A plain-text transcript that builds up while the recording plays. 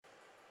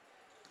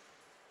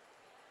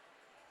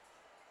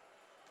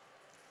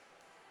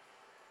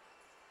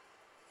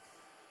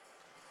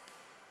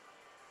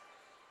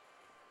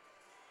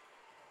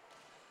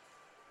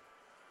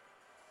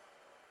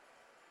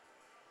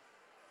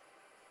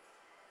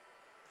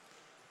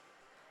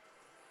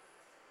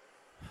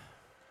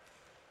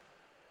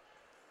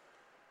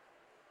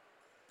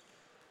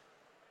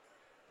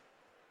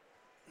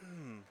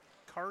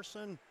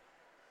Carson.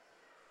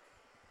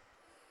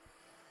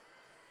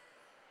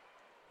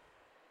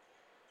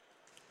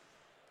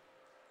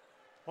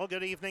 Well,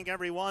 good evening,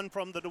 everyone,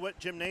 from the DeWitt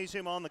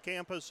Gymnasium on the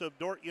campus of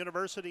Dordt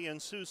University in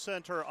Sioux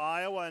Center,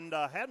 Iowa. And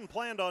hadn't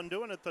planned on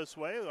doing it this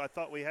way. I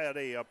thought we had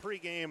a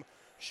pregame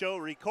show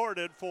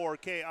recorded for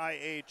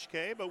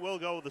KIHK, but we'll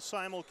go with the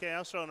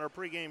simulcast on our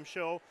pregame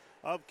show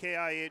of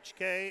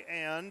KIHK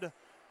and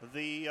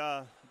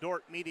the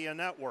Dordt Media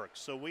Network.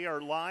 So we are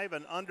live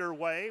and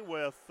underway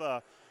with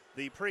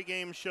the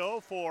pregame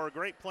show for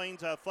Great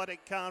Plains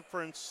Athletic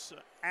Conference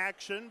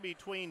action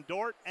between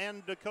Dordt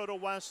and Dakota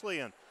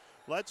Wesleyan.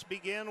 Let's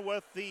begin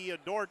with the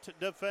Dordt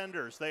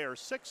defenders. They are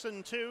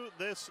 6-2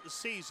 this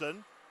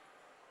season,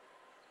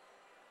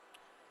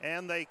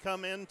 and they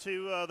come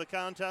into the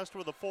contest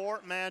with a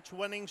 4-match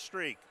winning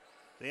streak.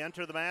 They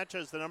enter the match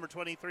as the number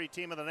 23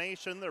 team of the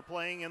nation. They're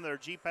playing in their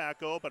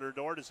GPAC opener.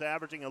 Dordt is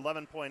averaging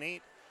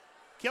 11.8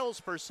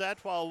 kills per set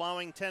while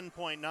allowing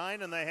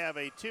 10.9, and they have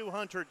a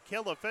 200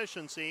 kill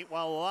efficiency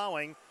while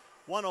allowing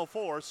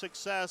 104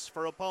 success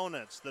for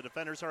opponents. The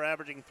defenders are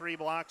averaging 3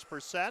 blocks per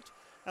set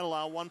and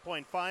allow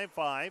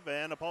 1.55,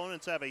 and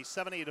opponents have a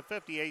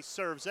 70-58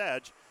 serves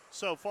edge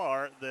so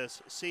far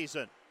this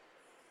season.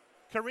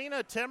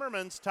 Karina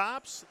Timmermans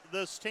tops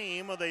this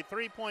team with a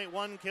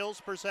 3.1 kills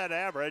per set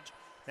average,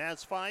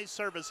 has 5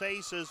 service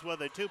aces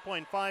with a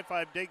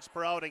 2.55 digs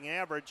per outing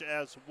average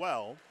as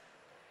well.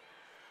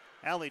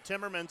 Allie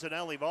Timmermans and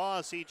Ellie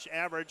Voss each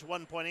average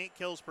 1.8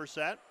 kills per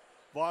set.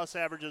 Voss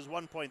averages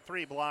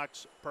 1.3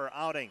 blocks per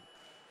outing.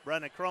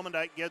 Brenna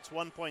Cromendike gets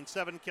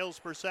 1.7 kills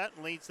per set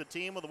and leads the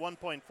team with a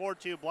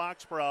 1.42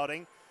 blocks per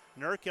outing.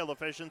 And her kill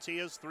efficiency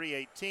is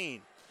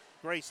 .318.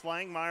 Grace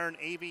Langmeyer and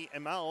Avi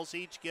Emels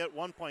each get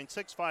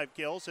 1.65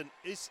 kills, and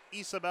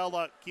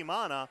Isabella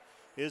Kimana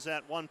is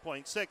at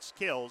 1.6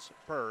 kills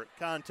per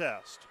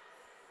contest.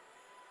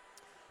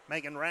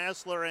 Megan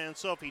Rassler and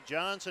Sophie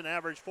Johnson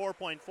average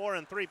 4.4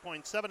 and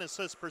 3.7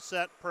 assists per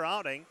set per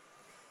outing,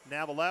 and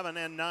have 11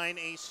 and 9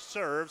 ace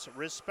serves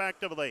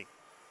respectively.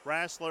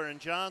 Rassler and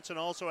Johnson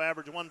also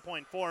average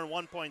 1.4 and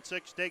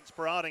 1.6 digs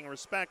per outing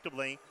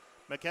respectively.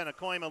 McKenna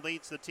Koima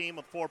leads the team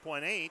with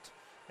 4.8,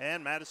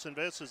 and Madison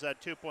Viss is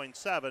at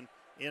 2.7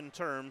 in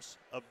terms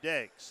of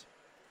digs.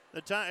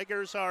 The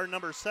Tigers are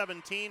number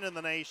 17 in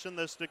the nation.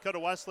 This Dakota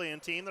Wesleyan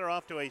team, they're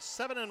off to a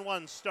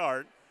 7-1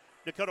 start.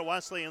 Dakota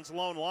Wesleyan's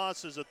lone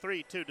loss is a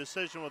 3-2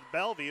 decision with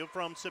Bellevue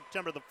from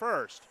September the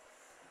 1st.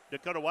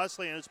 Dakota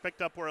Wesleyan has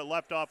picked up where it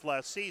left off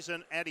last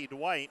season. Addie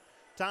Dwight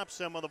tops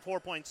them with a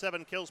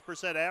 4.7 kills per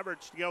set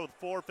average to go with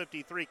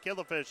 453 kill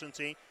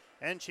efficiency,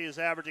 and she is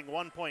averaging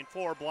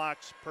 1.4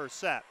 blocks per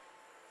set.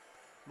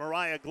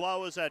 Mariah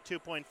Glow is at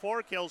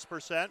 2.4 kills per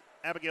set.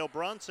 Abigail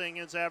Brunsing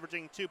is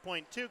averaging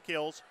 2.2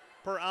 kills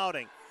per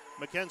outing.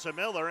 Mackenzie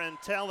Miller and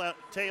Taylor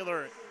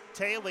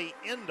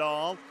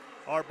Indahl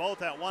are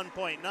both at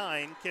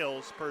 1.9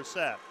 kills per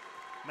set.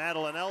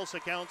 Madeline Els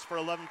accounts for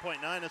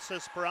 11.9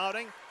 assists per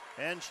outing,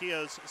 and she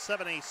has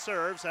 7 ace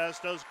serves, as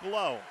does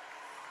Glow.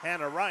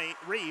 Hannah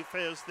Reif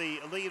is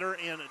the leader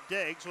in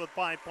digs with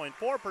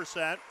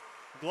 5.4%.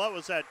 Glow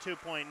is at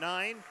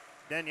 2.9.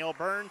 Danielle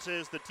Burns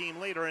is the team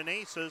leader in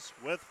aces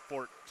with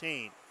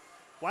 14.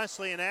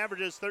 Wesleyan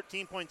averages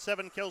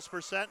 13.7 kills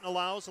per set and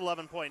allows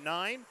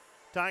 11.9.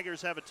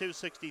 Tigers have a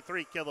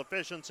 263 kill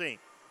efficiency.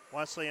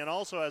 Wesleyan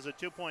also has a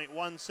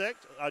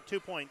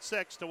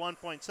 2.6 to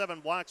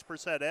 1.7 blocks per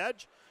set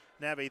edge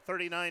and have a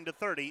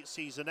 39-30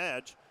 season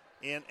edge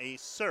in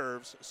ace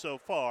serves so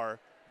far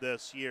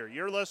this year.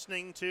 You're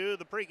listening to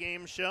the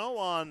pregame show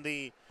on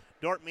the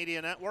Dordt Media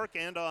Network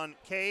and on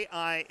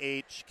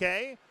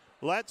KIHK.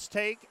 Let's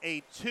take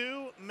a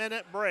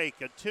 2-minute break,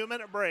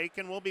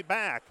 and we'll be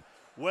back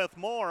with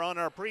more on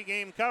our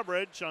pregame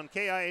coverage on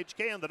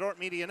KIHK and the Dordt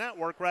Media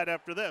Network right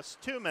after this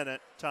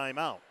 2-minute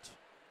timeout.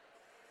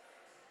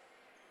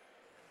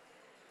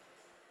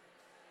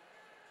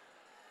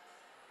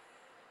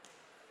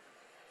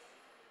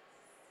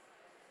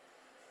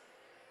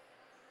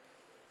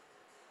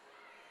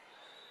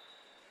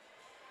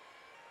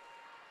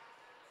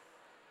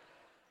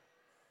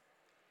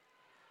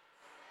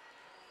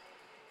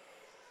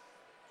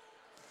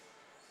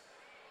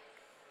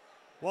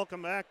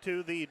 Welcome back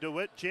to the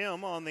DeWitt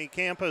Gym on the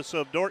campus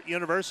of Dordt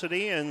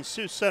University in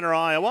Sioux Center,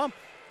 Iowa.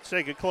 Let's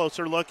take a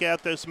closer look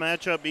at this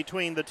matchup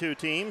between the two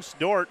teams.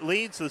 Dordt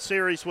leads the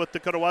series with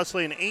Dakota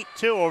Wesleyan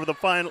 8-2 over the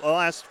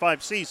last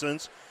 5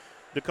 seasons.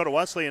 Dakota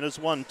Wesleyan has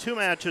won 2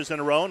 matches in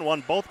a row and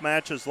won both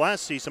matches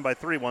last season by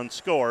 3-1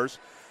 scores.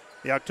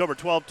 The October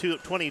 12,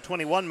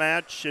 2021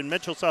 match in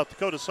Mitchell, South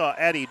Dakota saw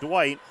Addie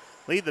Dwight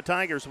lead the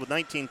Tigers with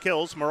 19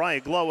 kills. Mariah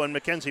Glow and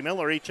Mackenzie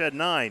Miller each had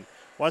 9.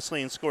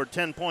 Wesleyan scored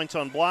 10 points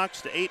on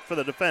blocks to 8 for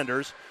the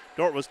defenders.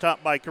 Dordt was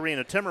topped by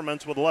Karina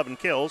Timmermans with 11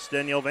 kills.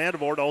 Danielle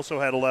Vandervoort also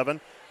had 11,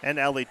 and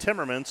Allie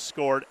Timmermans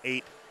scored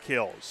 8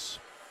 kills.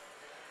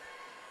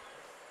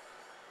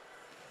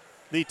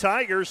 The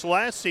Tigers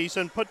last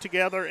season put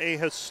together a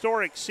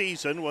historic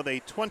season with a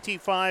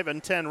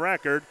 25-10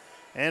 record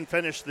and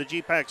finished the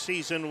GPAC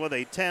season with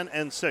a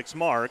 10-6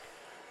 mark.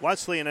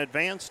 Wesleyan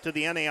advanced to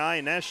the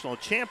NAI National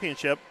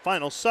Championship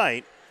final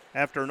sight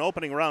after an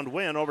opening round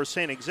win over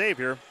St.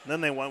 Xavier.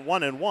 Then they went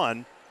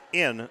 1-1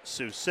 in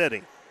Sioux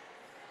City.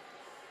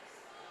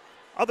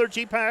 Other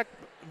GPAC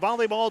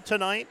volleyball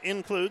tonight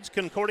includes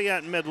Concordia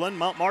at Midland,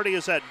 Mount Marty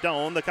is at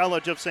Doane, the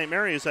College of St.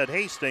 Mary is at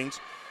Hastings,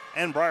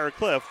 and Briar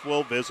Cliff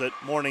will visit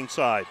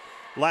Morningside.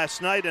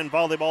 Last night in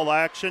volleyball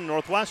action,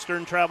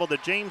 Northwestern traveled to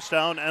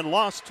Jamestown and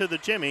lost to the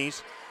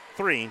Jimmies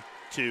 3-0.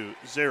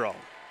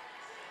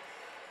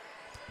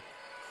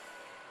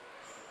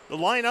 The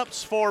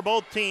lineups for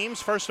both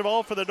teams, first of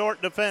all for the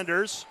Dordt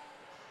defenders,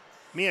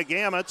 Mia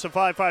Gammett's a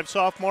 5'5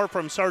 sophomore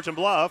from Sergeant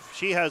Bluff.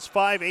 She has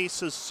 5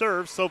 aces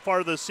served so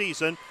far this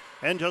season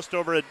and just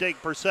over a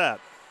dig per set.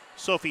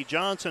 Sophie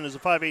Johnson is a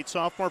 5'8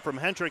 sophomore from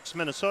Hendricks,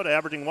 Minnesota,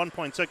 averaging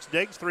 1.6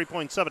 digs,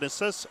 3.7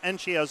 assists, and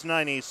she has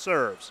 9 ace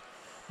serves.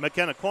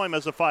 McKenna Coyma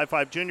is a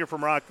 5'5 junior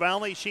from Rock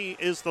Valley. She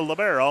is the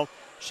libero.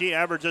 She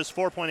averages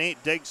 4.8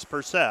 digs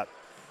per set.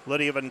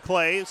 Lydia Van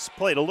Clays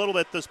played a little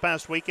bit this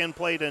past weekend,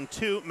 played in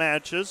 2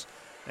 matches,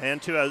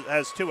 and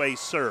has 2 ace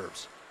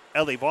serves.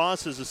 Ellie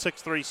Voss is a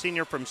 6'3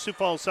 senior from Sioux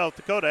Falls, South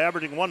Dakota,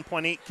 averaging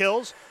 1.8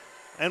 kills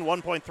and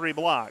 1.3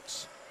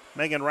 blocks.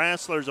 Megan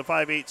Rassler is a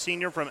 5'8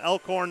 senior from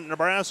Elkhorn,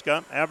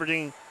 Nebraska,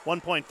 averaging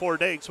 1.4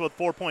 digs with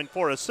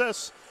 4.4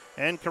 assists.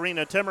 And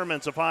Karina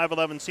Timmerman's a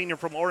 5'11 senior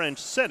from Orange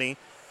City.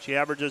 She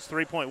averages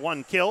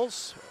 3.1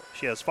 kills.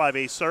 She has 5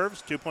 ace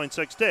serves,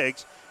 2.6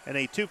 digs, and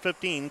a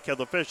 .215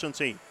 kill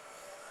efficiency.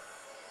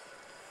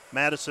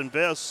 Madison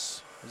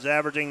Viss is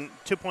averaging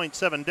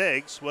 2.7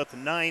 digs with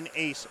 9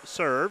 ace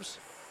serves.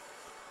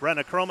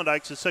 Brenna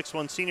Chromodykes is a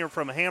 6'1 senior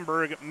from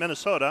Hamburg,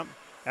 Minnesota,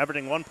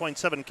 averaging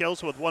 1.7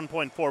 kills with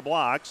 1.4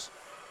 blocks.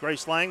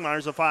 Grace Langmeyer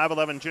is a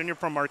 5'11 junior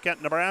from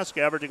Marquette,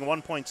 Nebraska, averaging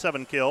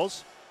 1.7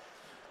 kills.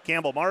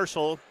 Campbell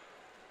Marshall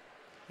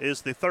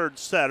is the 3rd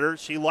setter.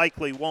 She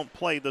likely won't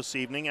play this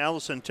evening.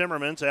 Allison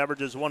Timmermans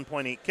averages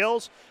 1.8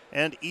 kills,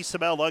 and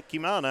Isabella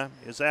Quimana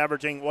is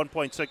averaging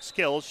 1.6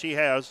 kills. She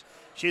is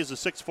a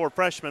 6'4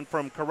 freshman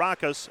from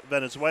Caracas,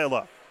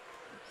 Venezuela.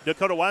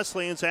 Dakota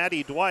Wesleyan's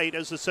Addie Dwight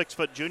is a 6'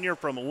 junior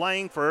from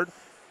Langford,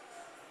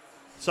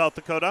 South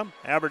Dakota,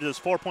 averages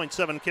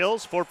 4.7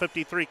 kills,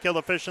 453 kill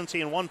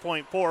efficiency, and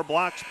 1.4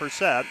 blocks per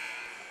set.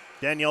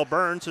 Danielle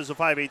Burns is a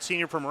 5'8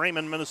 senior from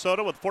Raymond,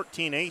 Minnesota, with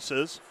 14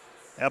 aces.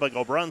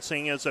 Abigail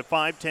Brunsing is a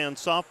 5'10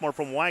 sophomore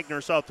from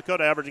Wagner, South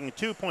Dakota, averaging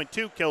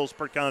 2.2 kills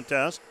per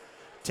contest.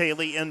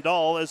 Taylor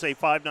Indall is a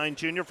 5'9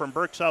 junior from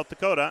Burke, South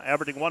Dakota,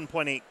 averaging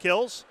 1.8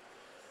 kills.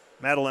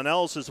 Madeline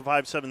Ells is a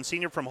 5'7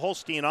 senior from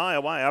Holstein,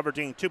 Iowa,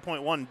 averaging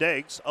 2.1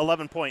 digs,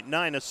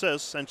 11.9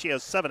 assists, and she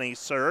has 7 ace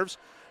serves.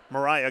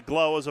 Mariah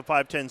Glow is a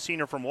 5'10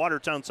 senior from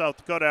Watertown, South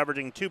Dakota,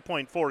 averaging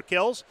 2.4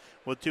 kills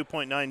with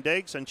 2.9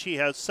 digs, and she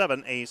has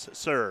 7 ace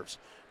serves.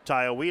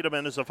 Taya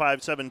Wiedemann is a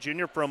 5'7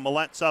 junior from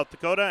Millette, South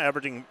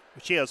Dakota,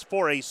 she has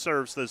 4 ace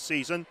serves this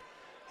season.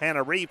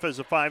 Hannah Reef is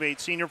a 5'8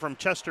 senior from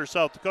Chester,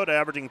 South Dakota,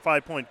 averaging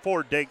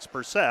 5.4 digs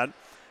per set.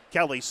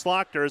 Kelly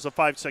Slochter is a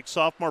 5'6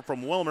 sophomore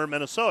from Wilmer,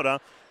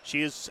 Minnesota.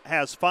 She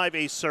has 5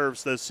 ace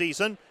serves this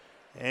season.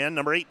 And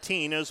number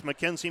 18 is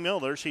Mackenzie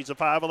Miller. She's a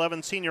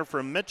 5'11 senior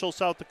from Mitchell,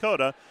 South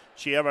Dakota.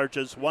 She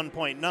averages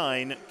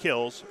 1.9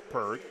 kills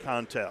per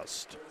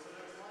contest.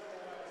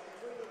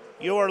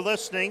 You are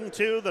listening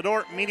to the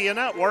Dordt Media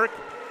Network.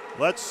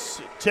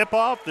 Let's tip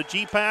off the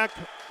GPAC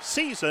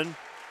season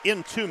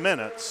in 2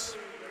 minutes.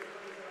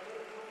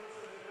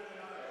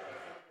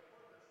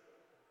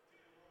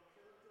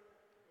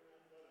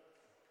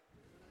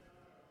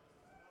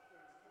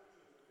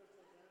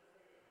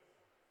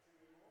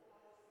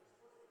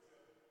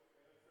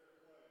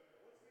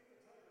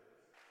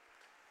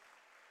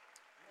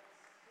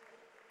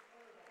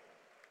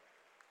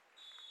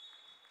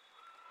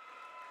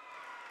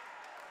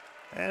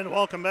 And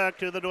welcome back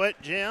to the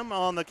DeWitt Gym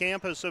on the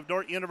campus of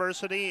Dordt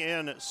University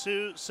in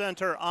Sioux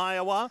Center,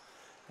 Iowa.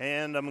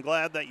 And I'm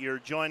glad that you're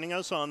joining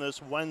us on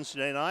this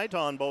Wednesday night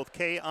on both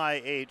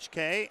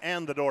KIHK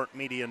and the Dordt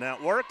Media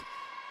Network.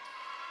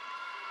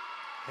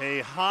 A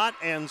hot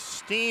and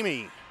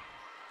steamy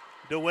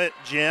DeWitt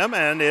Gym,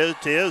 and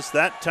it is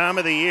that time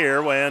of the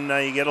year when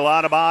you get a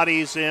lot of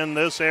bodies in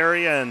this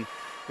area, and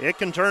it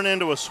can turn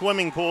into a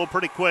swimming pool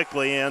pretty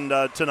quickly. And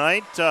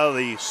tonight,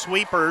 the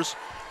sweepers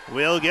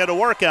will get a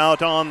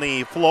workout on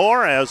the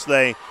floor as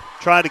they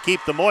try to keep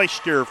the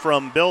moisture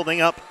from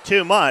building up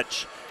too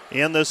much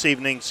in this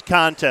evening's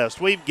contest.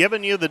 We've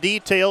given you the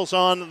details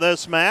on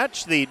this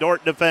match. The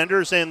Dordt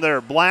defenders in their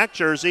black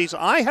jerseys.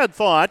 I had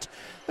thought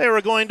they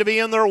were going to be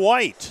in their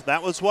white.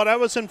 That was what I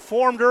was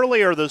informed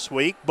earlier this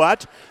week,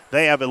 but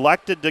they have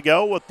elected to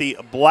go with the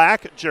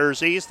black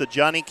jerseys, the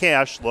Johnny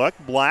Cash look,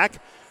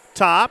 black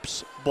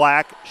tops,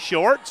 black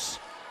shorts,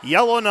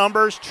 yellow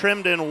numbers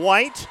trimmed in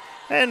white.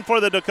 And for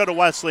the Dakota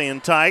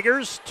Wesleyan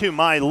Tigers, to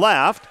my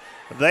left,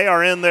 they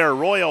are in their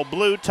royal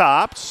blue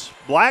tops,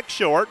 black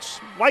shorts,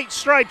 white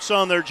stripes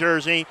on their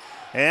jersey,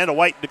 and a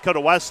white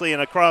Dakota Wesleyan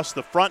across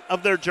the front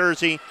of their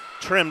jersey,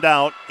 trimmed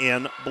out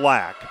in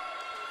black.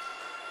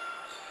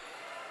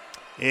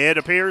 It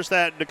appears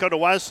that Dakota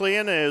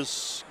Wesleyan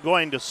is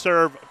going to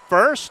serve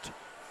first.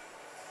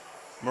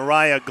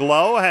 Mariah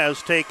Glow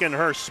has taken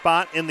her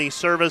spot in the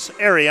service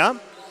area,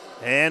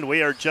 and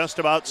we are just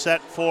about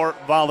set for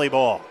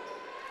volleyball.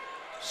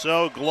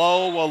 So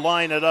Glow will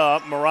line it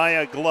up.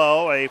 Mariah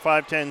Glow, a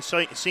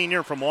 5'10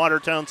 senior from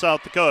Watertown,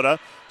 South Dakota.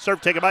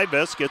 Serve taken by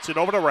Viss, gets it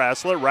over to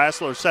Rassler.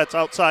 Rassler sets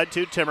outside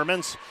to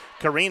Timmermans.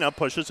 Karina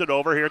pushes it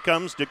over. Here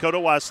comes Dakota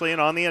Wesleyan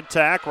on the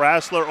attack.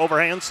 Rassler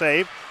overhand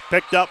save.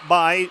 Picked up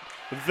by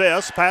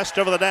Viss. Passed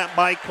over the net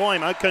by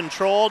Koima.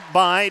 Controlled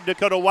by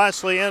Dakota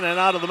Wesleyan and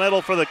out of the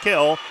middle for the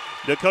kill.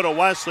 Dakota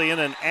Wesleyan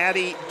and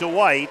Addie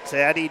Dwight.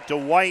 Addie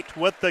Dwight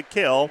with the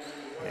kill.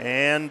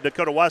 And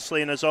Dakota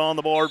Wesleyan is on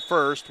the board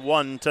first,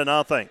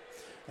 1-0.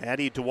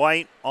 Addie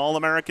Dwight,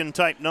 All-American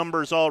type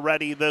numbers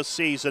already this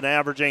season,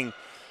 averaging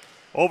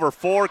over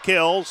 4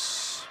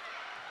 kills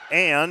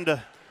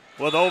and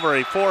with over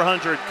a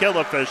 400 kill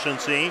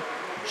efficiency.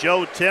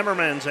 Joe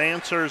Timmermans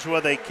answers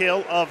with a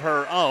kill of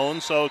her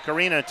own. So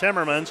Karina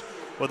Timmermans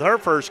with her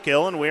first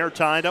kill, and we are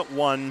tied at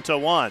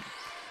 1-1.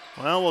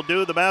 Well, we'll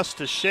do the best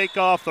to shake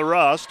off the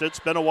rust. It's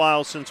been a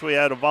while since we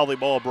had a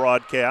volleyball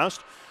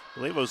broadcast. I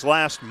believe it was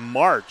last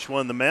March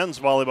when the men's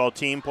volleyball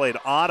team played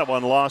Ottawa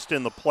and lost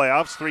in the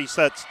playoffs,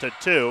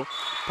 3-2.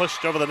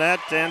 Pushed over the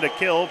net and a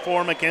kill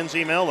for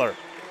Mackenzie Miller.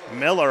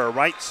 Miller, a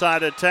right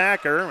side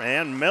attacker,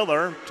 and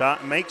Miller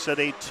makes it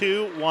a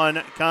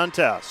 2-1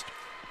 contest.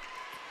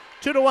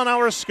 2-1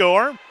 our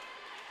score.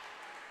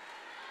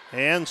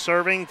 And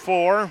serving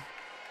for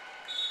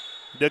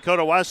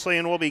Dakota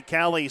Wesleyan will be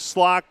Callie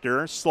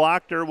Slochter.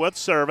 Slochter with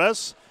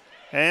service.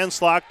 And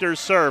Slochter's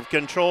serve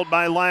controlled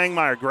by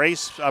Langmeyer.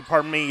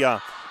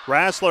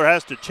 Rassler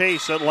has to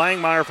chase it.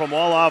 Langmeyer from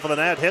well off of the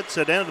net hits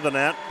it into the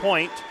net.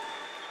 Point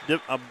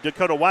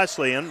Dakota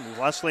Wesleyan.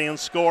 Wesleyan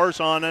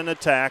scores on an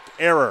attack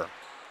error.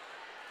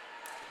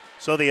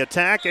 So the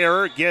attack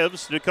error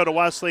gives Dakota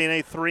Wesleyan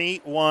a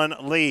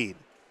 3-1 lead.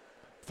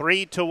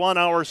 3-1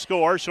 our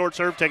score. Short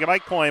serve taken by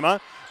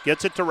Koima.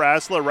 Gets it to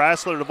Rassler.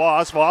 Rassler to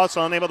Voss. Voss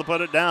unable to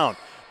put it down.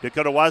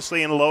 Dakota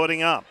Wesleyan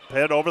loading up.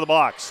 Head over the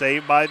box.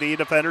 Saved by the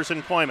defenders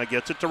in Koima.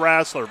 Gets it to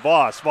Rassler.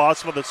 Voss.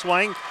 Voss with the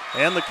swing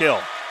and the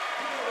kill.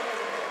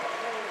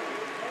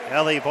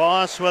 Ellie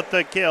Voss with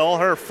the kill,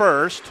 her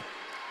first.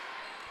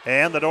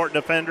 And the Dordt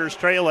defenders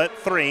trail it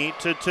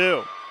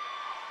 3-2.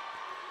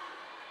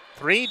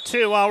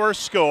 3-2 our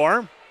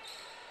score.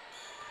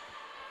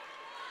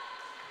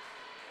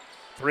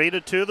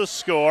 3-2 the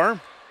score.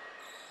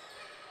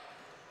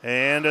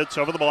 And it's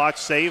over the block,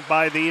 saved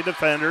by the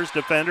defenders.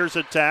 Defenders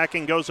attack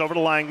and goes over to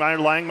Langmeyer.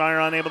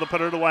 Langmeyer unable to put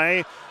it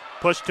away.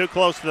 Pushed too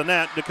close to the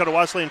net. Dakota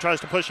Wesleyan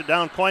tries to push it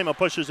down. Koima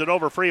pushes it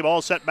over. Free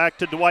ball set back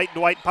to Dwight.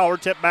 Dwight power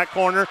tip back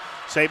corner.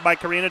 Saved by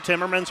Karina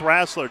Timmermans.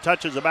 Rassler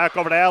touches it back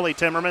over to Allie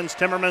Timmermans.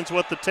 Timmermans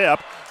with the tip.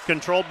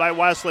 Controlled by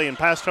Wesleyan.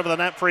 Passed over the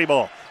net. Free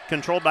ball.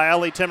 Controlled by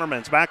Allie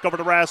Timmermans. Back over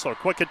to Rassler.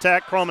 Quick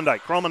attack.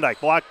 Kromendijk. Kromendijk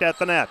blocked at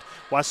the net.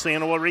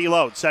 Wesleyan will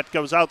reload. Set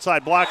goes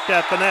outside. Blocked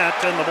at the net.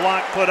 And the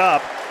block put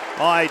up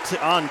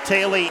on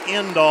Taylor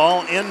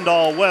Indahl.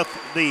 Indahl with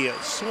the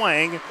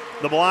swing.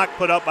 The block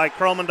put up by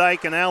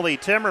Kromendijk and Allie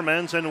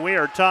Timmermans, and we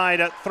are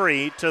tied at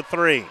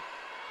 3-3.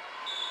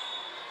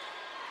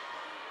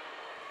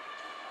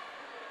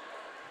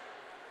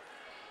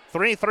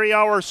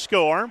 Three-hour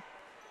score.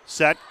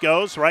 Set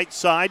goes right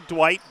side.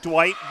 Dwight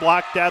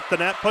blocked at the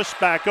net, pushed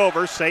back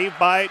over, saved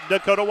by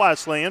Dakota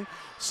Wesleyan.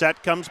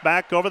 Set comes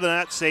back over the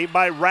net, saved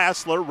by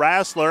Rassler.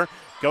 Rassler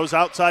goes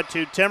outside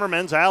to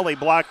Timmermans. Allie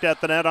blocked at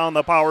the net on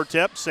the power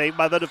tip, saved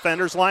by the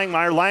defenders.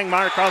 Langmeyer.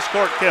 Langmeyer cross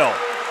court kill.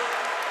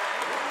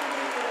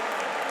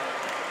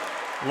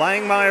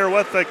 Langmeyer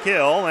with the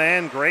kill,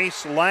 and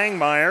Grace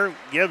Langmeyer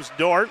gives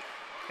Dordt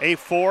a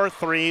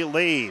 4-3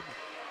 lead.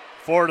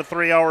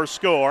 4-3 our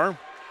score.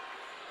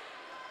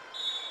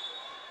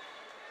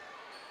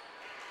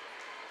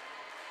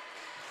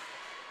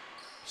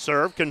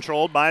 Serve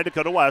controlled by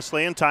Dakota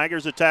Wesleyan.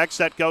 Tigers attack.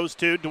 Set goes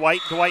to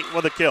Dwight. Dwight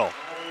with a kill.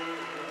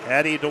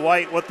 Addie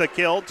Dwight with the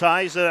kill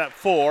ties it at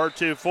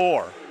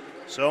 4-4.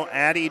 So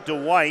Addie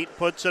Dwight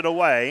puts it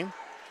away.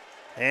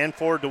 And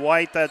for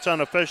Dwight, that's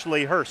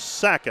unofficially her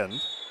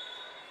second.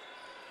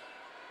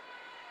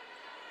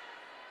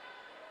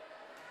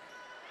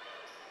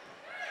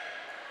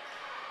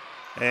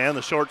 And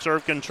the short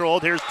serve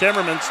controlled. Here's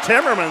Timmermans.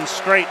 Timmermans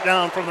straight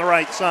down from the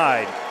right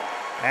side.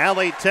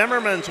 Allie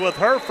Timmermans with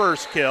her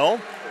first kill.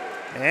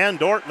 And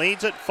Dordt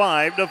leads at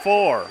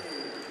 5-4.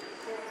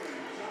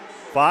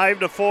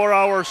 5-4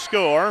 our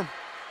score.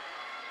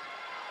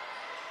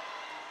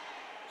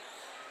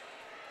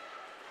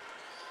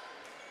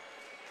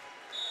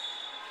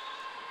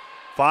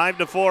 Five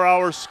to 4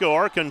 our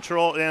score.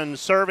 Control and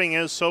serving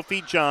is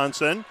Sophie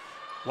Johnson.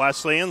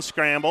 Wesleyan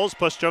scrambles,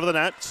 pushed over the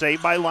net,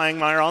 saved by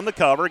Langmeyer on the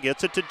cover.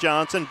 Gets it to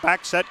Johnson.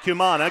 Back set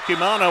Cumana.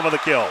 Cumana with a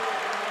kill.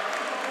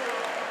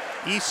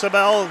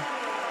 Isabel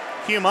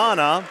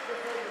Cumana.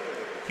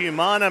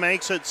 Cumana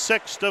makes it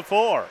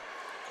 6-4.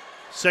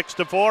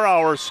 6-4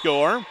 our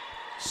score.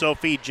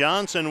 Sophie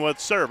Johnson with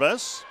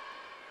service.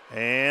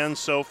 And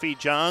Sophie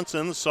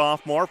Johnson,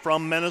 sophomore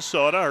from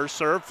Minnesota, her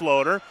serve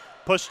floater.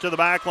 Push to the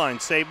back line,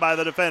 saved by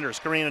the defenders.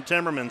 Karina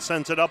Timmerman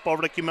sends it up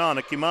over to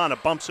Cumana.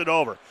 Cumana bumps it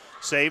over.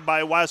 Saved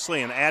by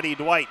Wesleyan. Addie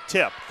Dwight,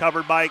 tip,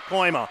 covered by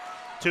Koima.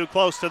 Too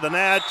close to the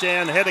net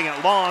and hitting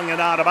it long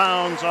and out of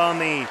bounds on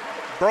the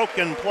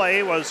broken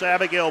play was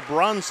Abigail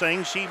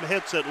Brunsing. She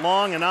hits it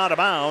long and out of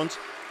bounds,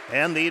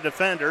 and the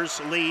defenders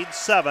lead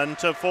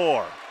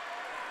 7-4.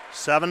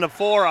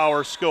 7-4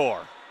 our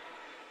score.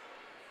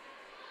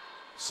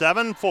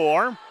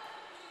 7-4.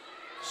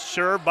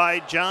 Served by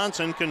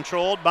Johnson,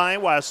 controlled by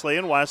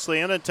Wesleyan.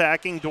 Wesleyan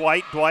attacking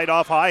Dwight. Dwight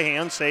off high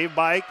hand, saved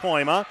by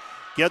Koima.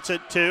 Gets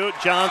it to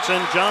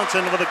Johnson.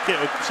 Johnson with a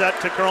kill. Set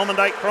to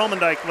Kromendijk.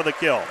 Kromendijk with a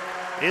kill.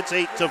 It's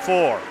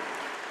 8-4.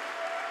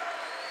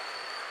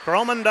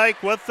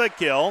 Kromendijk with the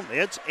kill.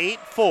 It's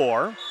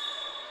 8-4.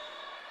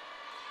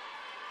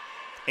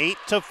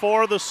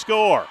 8-4 the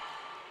score.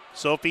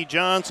 Sophie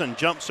Johnson,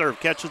 jump serve,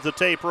 catches the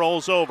tape,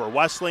 rolls over.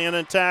 Wesleyan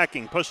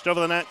attacking, pushed over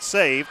the net,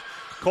 saved.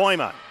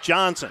 Koima,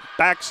 Johnson,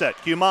 back set,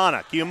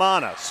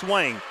 Cumana,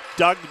 swing,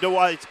 Doug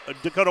Dwight,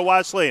 Dakota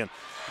Wesleyan.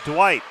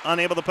 Dwight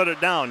unable to put it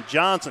down.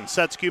 Johnson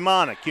sets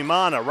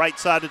Cumana, right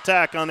side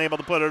attack, unable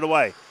to put it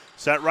away.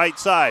 Set right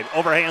side,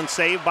 overhand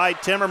save by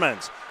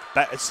Timmermans.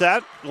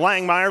 Set,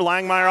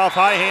 Langmeyer off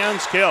high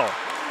hands, kill.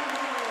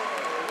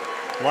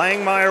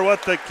 Langmeyer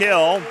with the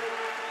kill.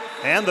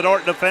 And the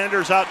Dordt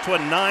defenders out to a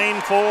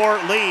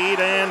 9-4 lead,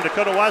 and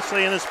Dakota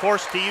Wesleyan is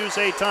forced to use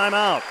a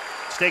timeout.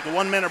 Let's take a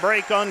 1-minute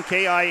break on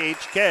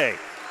KIHK.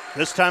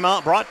 This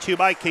timeout brought to you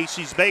by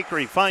Casey's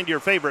Bakery. Find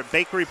your favorite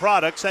bakery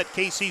products at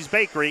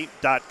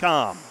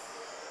caseysbakery.com.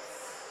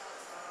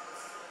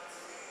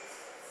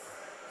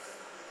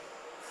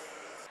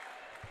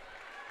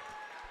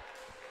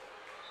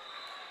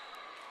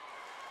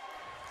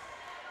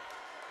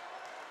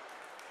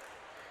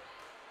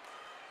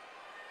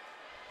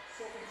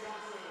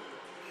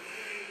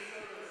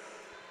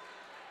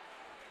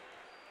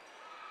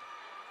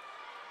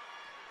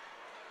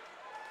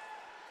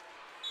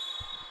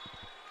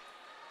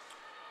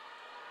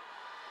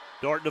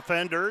 Dordt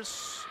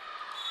defenders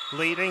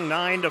leading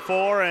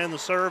 9-4, and the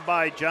serve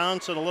by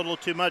Johnson. A little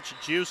too much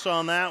juice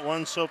on that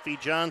one. Sophie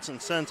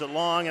Johnson sends it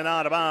long and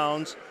out of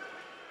bounds.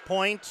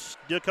 Point,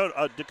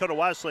 Dakota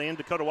Wesleyan.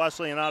 Dakota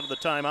Wesleyan out of the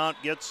timeout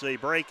gets a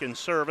break in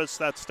service.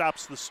 That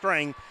stops the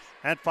string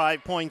at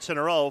 5 points in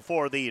a row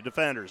for the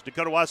defenders.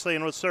 Dakota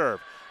Wesleyan with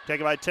serve.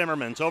 Taken by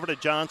Timmermans. Over to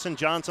Johnson.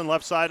 Johnson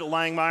left side at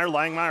Langmeyer.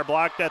 Langmeyer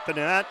blocked at the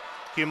net.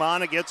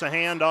 Cumana gets a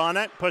hand on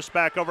it. Pushed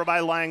back over by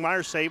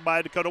Langmeyer. Saved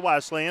by Dakota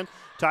Wesleyan.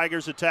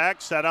 Tigers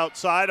attack, set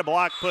outside, a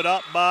block put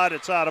up, but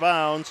it's out of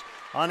bounds.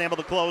 Unable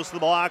to close the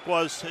block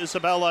was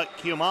Isabella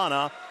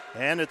Cumana,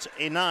 and it's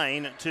a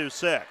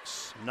 9-6.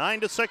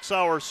 9-6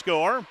 our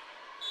score.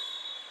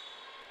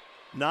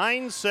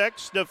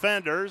 9-6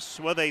 defenders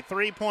with a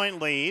 3-point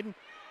lead.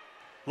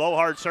 Low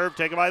hard serve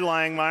taken by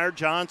Langmeyer.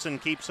 Johnson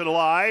keeps it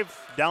alive.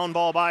 Down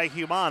ball by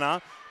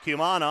Cumana.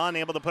 Cumana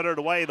unable to put it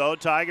away, though.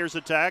 Tigers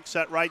attack,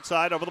 set right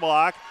side over the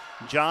block.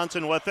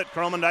 Johnson with it.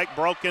 Kromendijk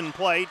broken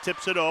play,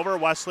 tips it over.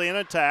 Wesleyan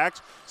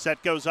attacks.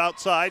 Set goes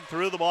outside,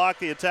 through the block.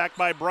 The attack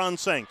by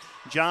Brunsing.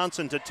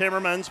 Johnson to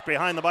Timmermans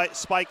behind the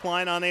spike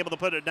line, unable to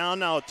put it down.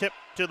 Now a tip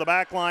to the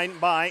back line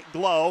by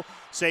Glow.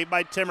 Saved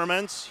by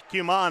Timmermans.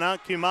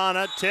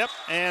 Cumana tip,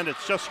 and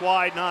it's just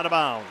wide, not out of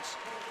bounds.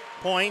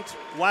 Point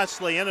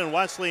Wesleyan, and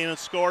Wesleyan has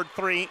scored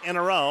 3 in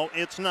a row.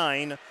 It's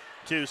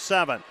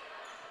 9-7.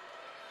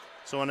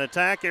 So an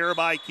attack error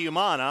by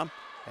Cumana,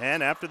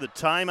 and after the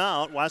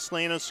timeout,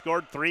 Wesleyan has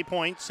scored 3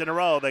 points in a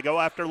row. They go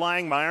after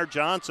Langmeyer.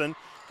 Johnson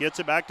gets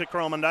it back to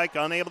Kromendijk,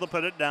 unable to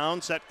put it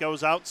down. Set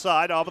goes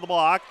outside, off of the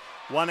block.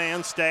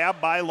 One-hand stab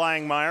by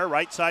Langmeyer.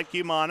 Right side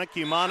Cumana.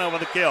 Cumana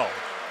with a kill.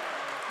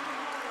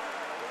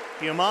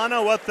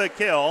 Cumana with the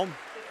kill.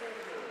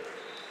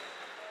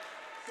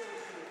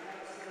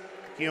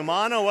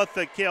 Cumana with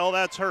the kill.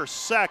 That's her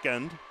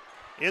second.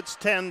 It's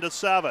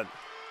 10-7.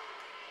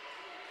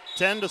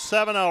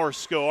 10-7 our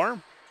score.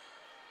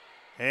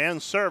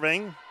 And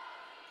serving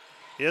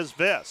is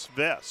Viss.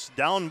 Viss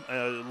down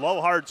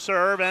low hard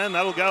serve, and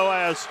that'll go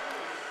as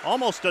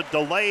almost a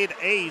delayed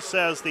ace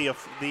as the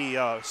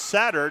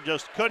setter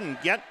just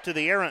couldn't get to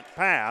the errant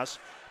pass.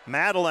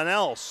 Madeline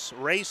Else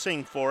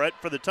racing for it.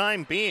 For the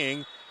time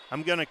being,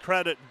 I'm going to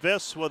credit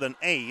Viss with an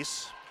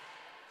ace.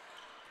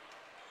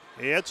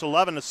 It's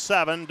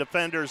 11-7.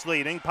 Defenders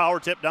leading. Power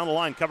tip down the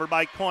line, covered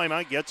by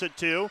Koima. Gets it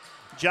to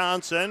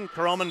Johnson.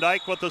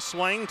 Kromendijk with the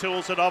swing,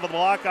 tools it off the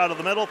block, out of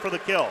the middle for the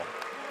kill.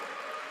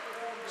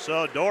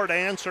 So Dordt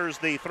answers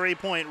the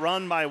 3-point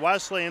run by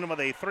Wesleyan with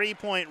a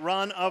 3-point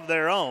run of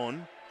their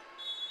own.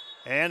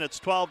 And it's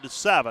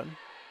 12-7.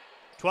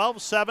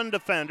 12-7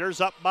 defenders,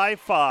 up by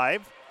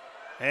 5.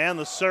 And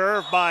the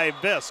serve by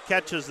Viss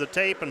catches the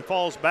tape and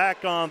falls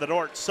back on the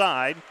Dordt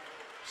side.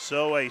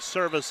 So a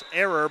service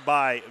error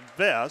by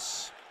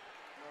Viss.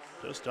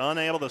 Just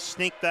unable to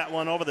sneak that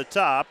one over the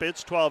top.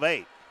 It's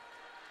 12-8.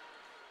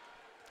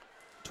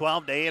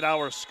 12-8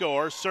 our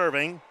score.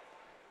 Serving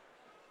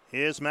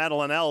is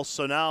Madeline Else.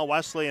 So now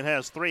Wesleyan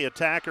has 3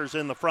 attackers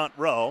in the front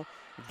row.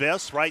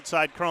 Viss, right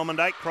side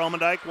Kromendijk.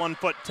 Kromendijk, 1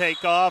 foot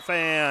takeoff,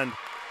 and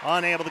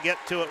Unable to get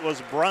to it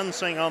was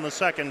Brunsing on the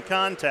second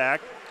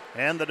contact,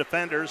 and the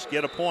defenders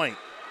get a point.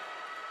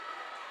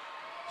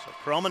 So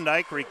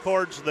Kromendijk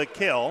records the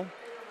kill.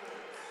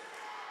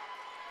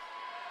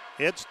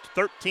 It's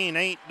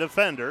 13-8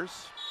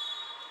 defenders.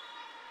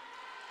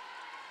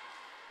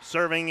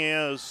 Serving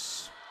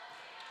is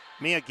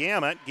Mia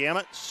Gamet.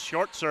 Gamet's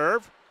short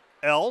serve.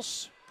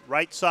 Else,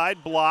 right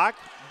side block.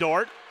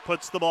 Dort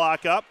puts the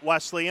block up.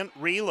 Wesleyan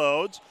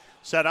reloads.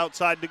 Set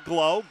outside to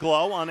Glow.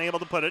 Glow unable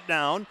to put it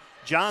down.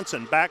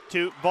 Johnson back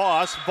to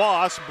Voss.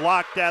 Voss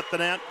blocked at the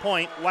net.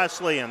 Point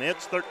Wesleyan.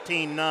 It's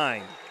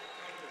 13-9.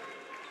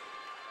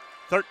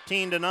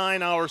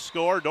 13-9 our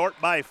score. Dort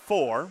by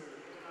 4.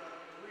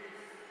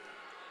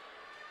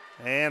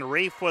 And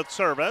Reef with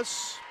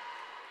service.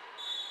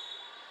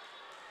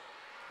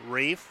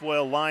 Reef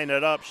will line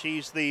it up.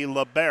 She's the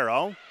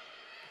libero.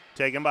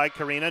 Taken by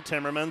Karina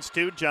Timmermans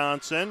to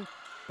Johnson.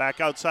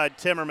 Back outside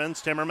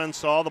Timmermans. Timmermans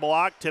saw the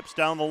block. Tips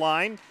down the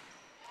line.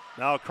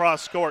 Now a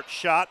cross-court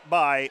shot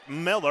by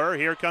Miller.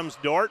 Here comes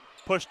Dort.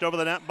 Pushed over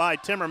the net by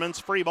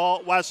Timmermans. Free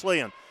ball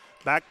Wesleyan.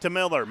 Back to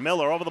Miller.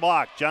 Miller over the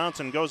block.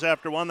 Johnson goes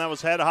after one that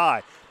was head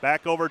high.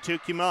 Back over to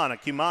Cumana.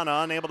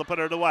 Cumana unable to put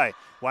it away.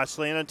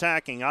 Wesleyan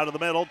attacking out of the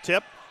middle.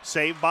 Tip.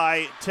 Saved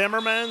by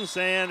Timmermans,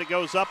 and it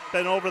goes up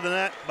and over the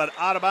net, but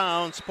out of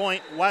bounds.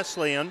 Point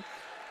Wesleyan,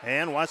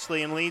 and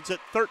Wesleyan leads it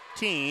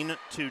 13-10.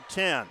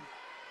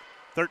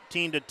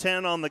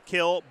 13-10 on the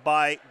kill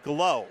by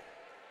Glow.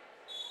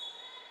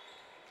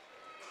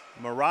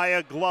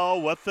 Mariah Glow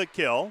with the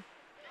kill.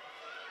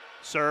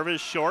 Serve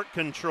is short,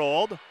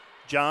 controlled.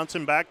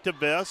 Johnson back to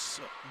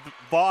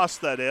Voss,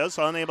 that is,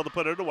 unable to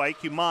put it away.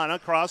 Cumana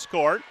cross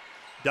court,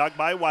 dug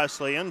by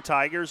Wesleyan.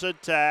 Tigers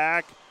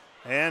attack.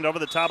 And over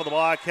the top of the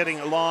block,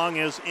 hitting along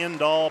is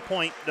Indall,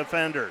 point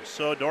defenders.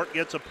 So Dort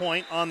gets a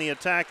point on the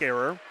attack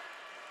error.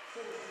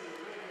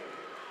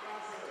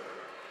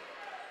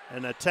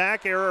 An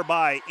attack error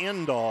by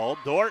Indall.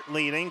 Dort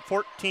leading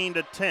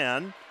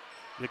 14-10.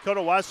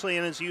 Dakota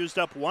Wesleyan has used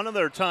up one of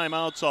their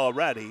timeouts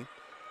already.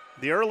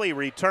 The early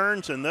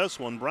returns in this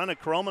one, Brenna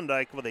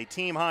Kromendijk with a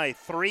team-high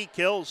 3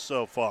 kills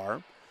so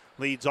far.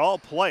 Leads all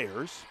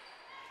players.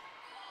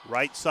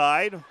 Right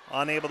side,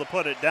 unable to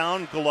put it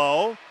down,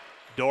 Glow.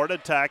 Dort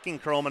attacking.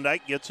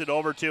 Kromendijk gets it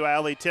over to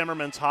Allie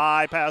Timmermans.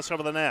 High pass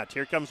over the net.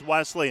 Here comes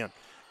Wesleyan.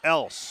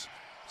 Else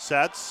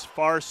sets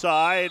far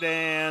side,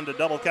 and a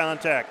double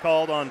contact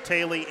called on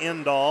Taylor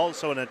Indall.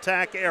 So an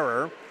attack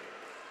error.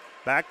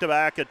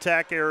 Back-to-back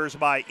attack errors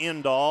by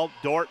Indall.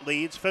 Dort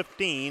leads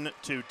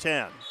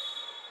 15-10.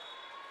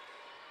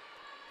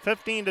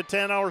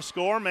 15-10 our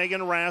score.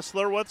 Megan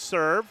Rassler with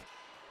serve.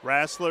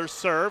 Rassler's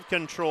serve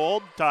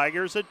controlled.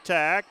 Tigers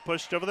attack.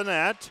 Pushed over the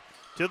net.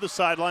 To the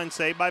sideline,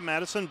 saved by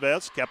Madison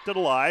Viss. Kept it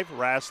alive.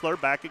 Rassler,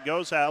 back it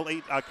goes.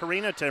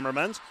 Karina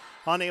Timmermans,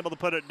 unable to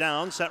put it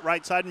down. Set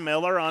right side,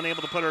 Miller,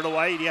 unable to put it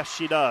away. Yes,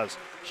 she does.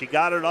 She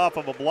got it off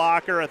of a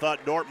blocker. I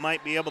thought Dort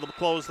might be able to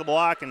close the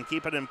block and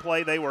keep it in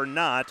play. They were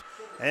not,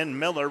 and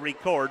Miller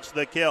records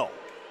the kill.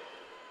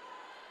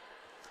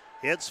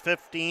 It's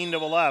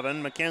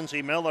 15-11.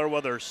 Mackenzie Miller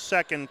with her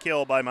second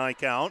kill by my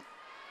count.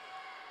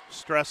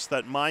 Stress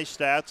that my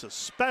stats,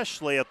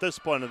 especially at this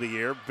point of the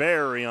year,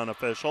 very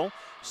unofficial.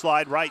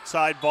 Slide right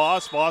side,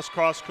 Voss. Voss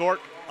cross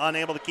court,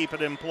 unable to keep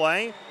it in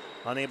play.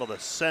 Unable to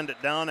send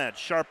it down at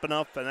sharp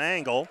enough an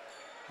angle.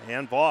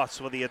 And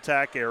Voss with the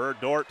attack error.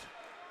 Dort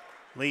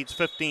leads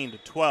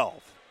 15-12.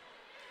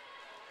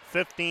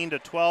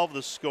 15-12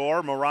 the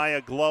score. Mariah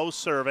Glow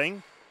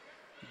serving.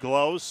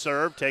 Glow's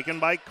serve taken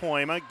by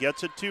Koima.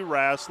 Gets it to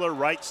Rassler.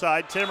 Right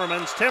side,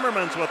 Timmermans.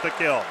 Timmermans with the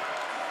kill.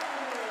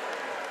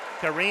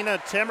 Karina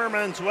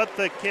Timmermans with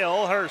the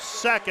kill, her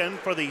second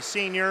for the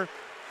senior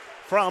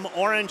from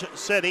Orange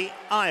City,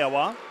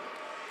 Iowa.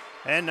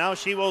 And now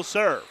she will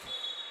serve.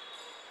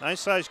 Nice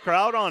sized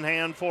crowd on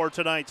hand for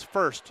tonight's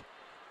first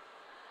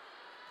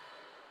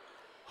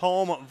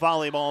home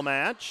volleyball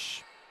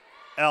match.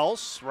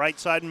 Else, right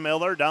side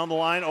Miller, down the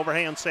line,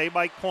 overhand save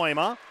by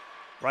Koima.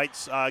 Right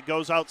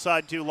goes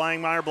outside to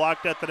Langmeyer,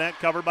 blocked at the net,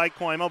 covered by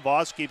Koima.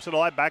 Voss keeps it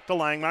alive, back to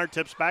Langmeyer,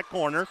 tips back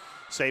corner.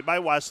 Saved by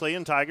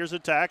Wesleyan. Tigers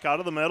attack out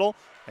of the middle,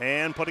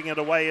 and putting it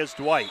away is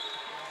Dwight.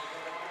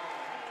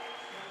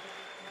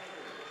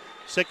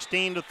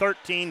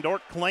 16-13,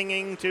 Dort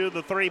clinging to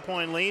the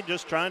three-point lead,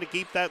 just trying to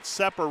keep that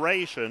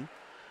separation.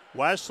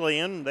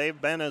 Wesleyan,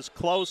 they've been as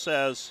close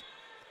as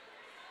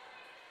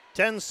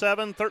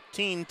 10-7,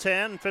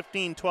 13-10,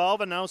 15-12,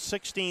 and now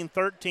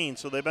 16-13,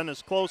 so they've been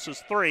as close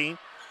as 3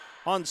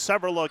 on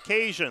several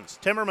occasions.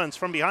 Timmermans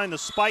from behind the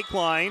spike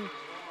line.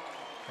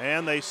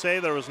 And they say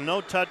there was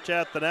no touch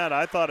at the net.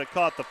 I thought it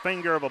caught the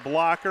finger of a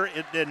blocker.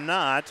 It did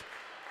not.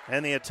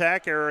 And the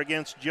attack error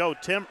against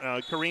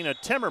Karina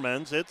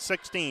Timmermans, it's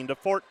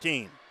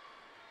 16-14.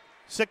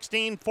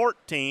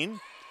 16-14.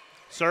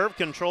 Serve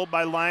controlled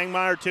by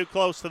Langmeyer, too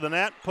close to the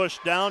net.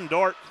 Pushed down.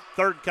 Dort,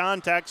 third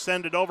contact,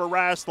 send it over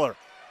Rassler.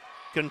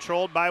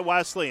 Controlled by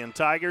Wesleyan.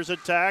 Tigers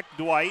attack.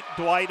 Dwight.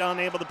 Dwight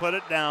unable to put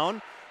it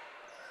down.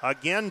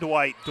 Again,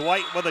 Dwight.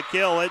 Dwight with a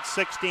kill. It's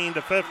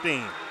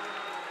 16-15.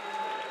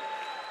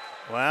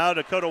 Well,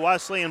 Dakota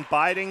Wesleyan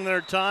biding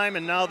their time,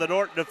 and now the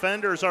Dordt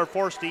defenders are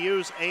forced to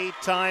use a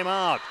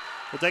timeout.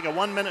 We'll take a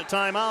 1-minute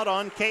timeout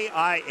on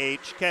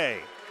KIHK.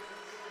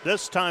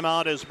 This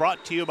timeout is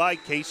brought to you by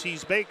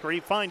Casey's Bakery.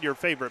 Find your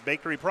favorite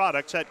bakery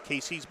products at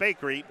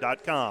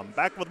caseysbakery.com.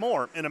 Back with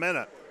more in a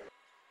minute.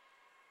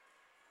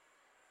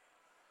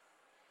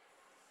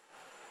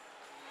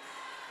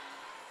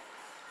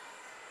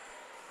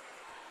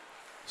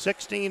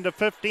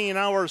 (16-15)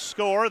 our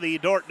score. The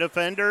Dordt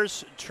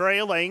defenders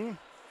trailing.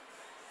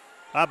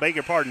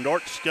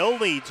 Dordt still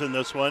leads in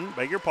this one.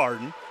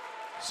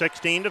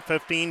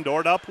 16-15,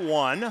 Dordt up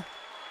 1.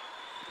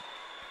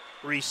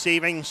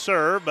 Receiving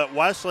serve, but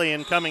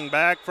Wesleyan coming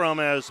back from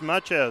as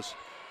much as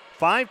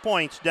 5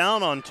 points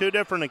down on 2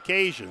 different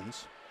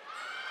occasions.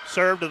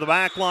 Serve to the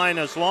back line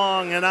is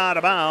long and out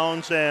of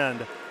bounds,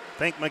 and I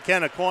think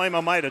McKenna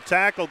Koima might have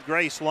tackled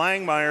Grace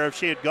Langmeyer if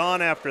she had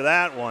gone after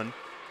that one.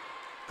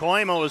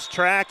 Koima was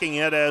tracking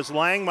it as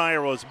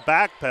Langmeyer was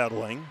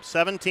backpedaling.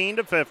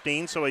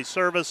 17-15, so a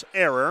service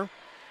error.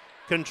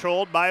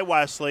 Controlled by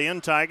Wesleyan.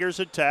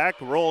 Tigers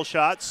attack. Roll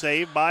shot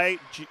saved by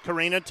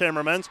Karina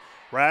Timmermans.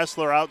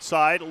 Rassler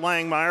outside.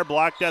 Langmeyer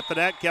blocked at the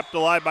net. Kept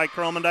alive by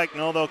Kromendijk.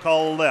 No, they'll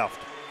call a lift.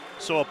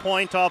 So a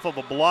point off of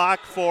a block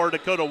for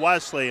Dakota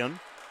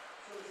Wesleyan.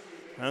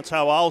 That's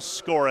how I'll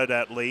score it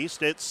at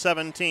least. It's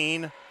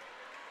 17-14.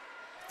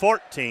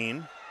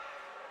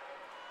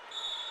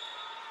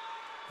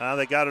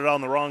 They got it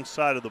on the wrong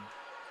side of the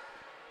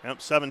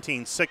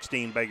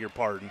 17-16, beg your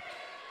pardon.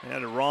 They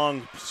had a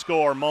wrong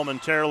score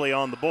momentarily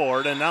on the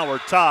board, and now we're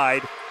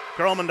tied.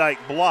 Kromendijk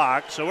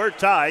blocked, so we're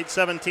tied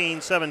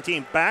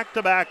 17-17.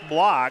 Back-to-back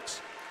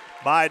blocks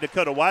by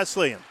Dakota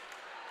Wesleyan.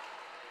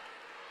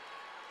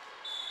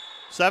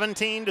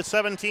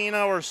 17-17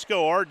 our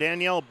score.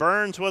 Danielle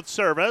Burns with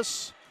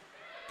service.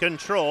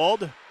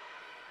 Controlled.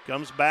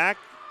 Comes back.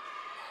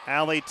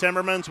 Allie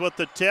Timmermans with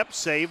the tip.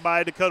 Saved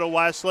by Dakota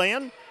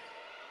Wesleyan.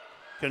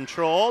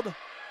 Controlled.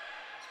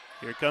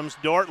 Here comes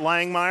Dordt.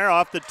 Langmeyer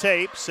off the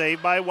tape.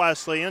 Saved by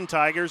Wesleyan.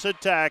 Tigers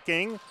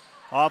attacking.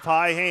 Off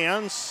high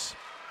hands.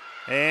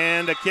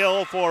 And a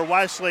kill for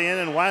Wesleyan,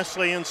 and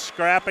Wesleyan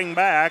scrapping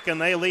back,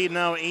 and they lead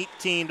now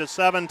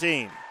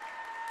 18-17.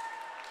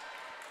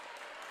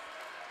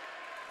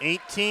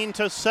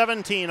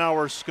 18-17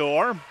 our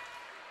score.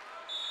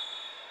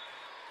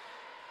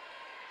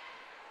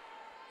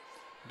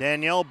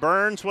 Danielle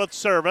Burns with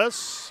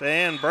service,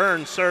 and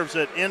Burns serves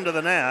it into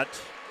the net.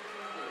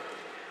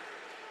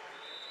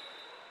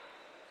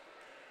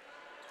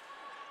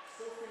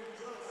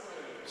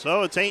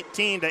 So it's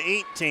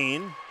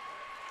 18-18.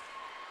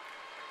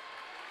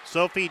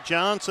 Sophie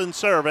Johnson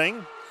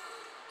serving.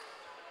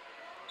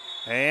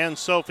 And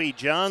Sophie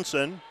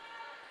Johnson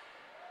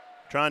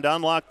trying to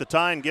unlock the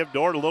tie and give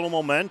Dordt a little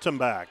momentum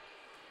back.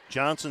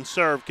 Johnson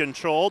serve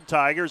controlled.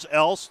 Tigers,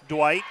 Else,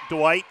 Dwight,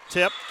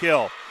 tip,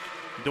 kill.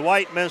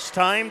 Dwight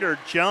mistimed her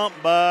jump,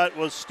 but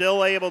was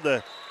still able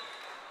to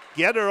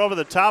get her over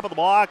the top of the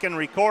block and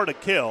record a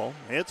kill.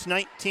 It's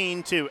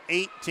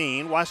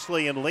 19-18,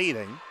 Wesleyan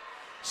leading.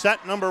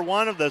 Set number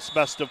 1 of this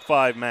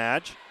best-of-5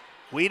 match.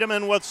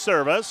 Wiedemann with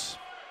service.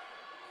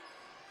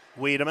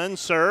 Wiedemann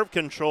serve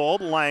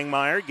controlled.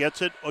 Langmeyer gets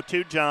it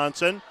to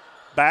Johnson.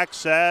 Back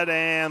set,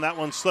 and that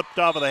one slipped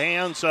off of the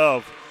hands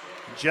of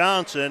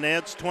Johnson.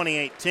 It's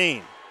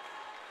 20-18.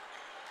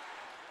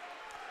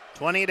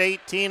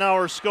 20-18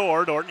 our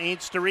score. Dordt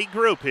needs to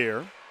regroup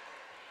here.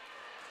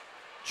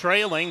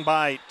 Trailing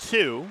by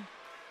 2.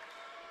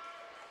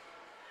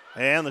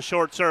 And the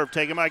short serve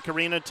taken by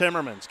Karina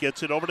Timmermans.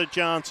 Gets it over to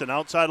Johnson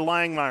outside of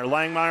Langmeyer.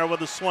 Langmeyer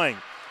with a swing.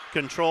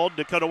 Controlled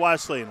Dakota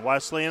Wesleyan.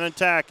 Wesleyan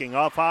attacking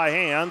off high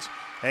hands.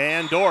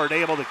 And Dordt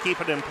able to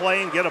keep it in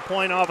play and get a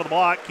point off of the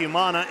block.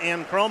 Cumana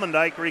and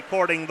Kromendijk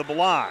recording the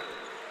block.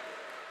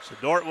 So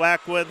Dordt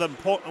whack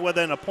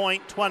within a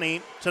point,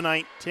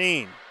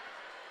 20-19.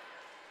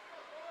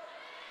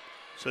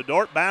 So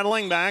Dordt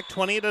battling back,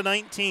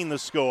 20-19 the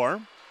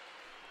score.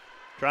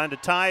 Trying to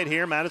tie it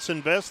here,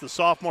 Madison Viss, the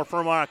sophomore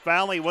from Rock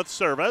Valley with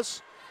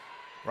service.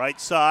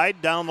 Right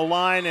side, down the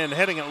line, and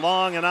hitting it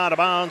long and out of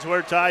bounds.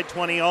 We're tied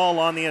 20-all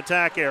on the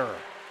attack error.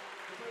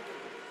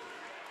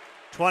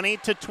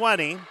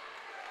 20-20.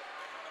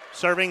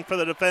 Serving for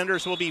the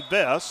defenders will be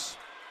Viss.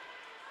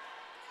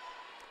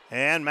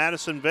 And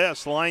Madison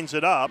Viss lines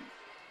it up.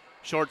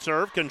 Short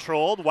serve,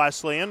 controlled.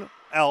 Wesleyan,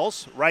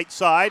 Else, right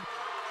side.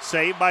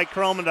 Saved by by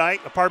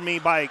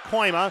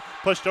Koima.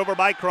 Pushed over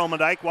by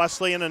Kromendijk.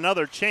 Wesleyan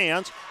another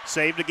chance.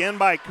 Saved again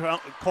by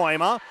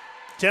Koima.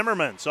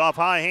 Timmermans off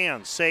high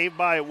hands. Saved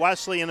by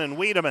Wesleyan and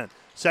Wiedemann.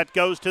 Set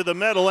goes to the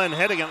middle and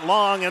hitting it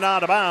long and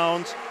out of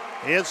bounds.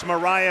 It's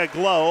Mariah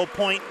Glow,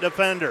 point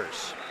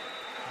defenders.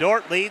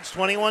 Dordt leads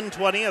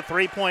 21-20, a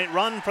 3-point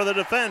run for the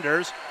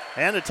defenders.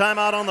 And a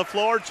timeout on the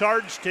floor,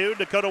 charged to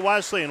Dakota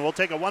Wesleyan. We'll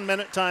take a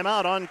 1-minute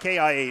timeout on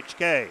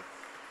KIHK.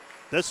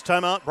 This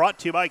timeout brought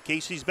to you by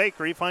Casey's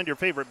Bakery. Find your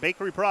favorite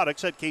bakery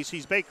products at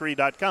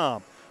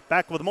caseysbakery.com.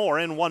 Back with more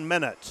in 1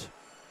 minute.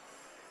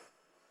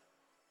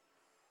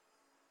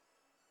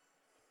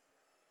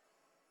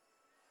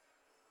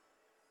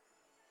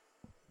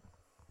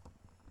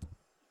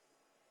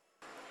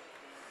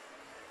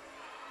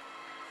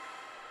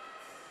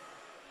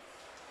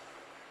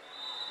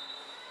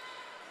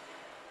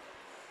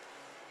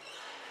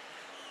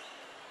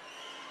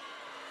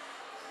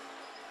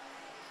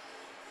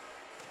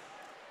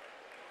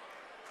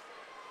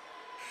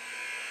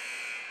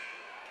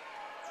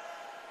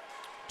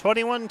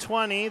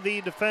 21-20,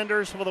 the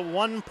defenders with a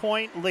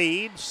 1-point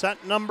lead.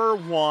 Set number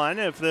 1.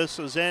 If this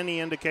is any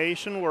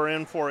indication, we're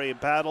in for a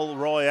battle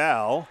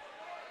royale.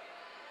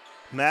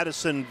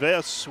 Madison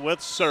Viss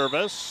with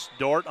service.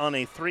 Dordt on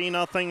a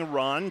 3-0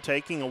 run,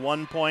 taking a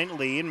 1-point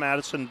lead.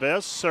 Madison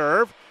Viss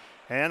serve,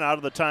 and out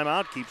of the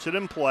timeout, keeps it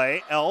in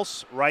play.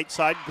 Else, right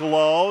side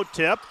glow,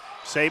 tip,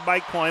 saved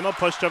by Koima,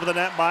 pushed over the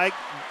net by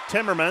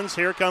Timmermans.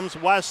 Here comes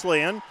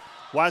Wesleyan.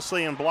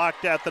 Wesleyan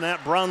blocked at the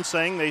net.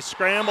 Brunsing, they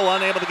scramble,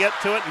 unable to get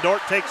to it, and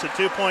Dordt takes a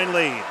 2-point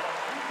lead.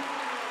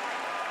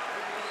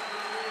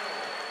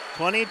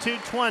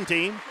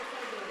 22-20.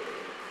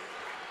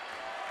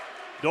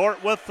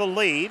 Dordt with the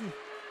lead,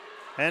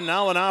 and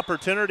now an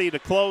opportunity to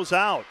close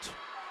out.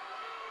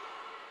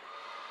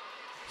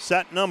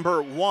 Set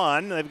number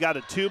 1, they've got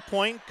a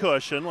 2-point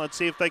cushion. Let's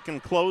see if they can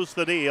close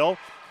the deal.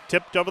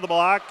 Tipped over the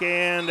block,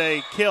 and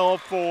a kill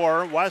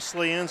for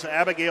Wesleyan's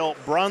Abigail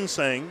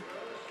Brunsing.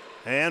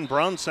 And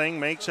Brunsing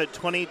makes it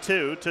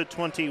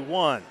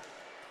 22-21.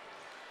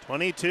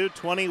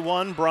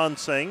 22-21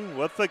 Brunsing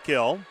with the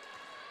kill.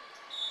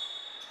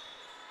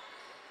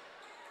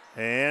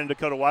 And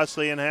Dakota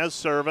Wesleyan has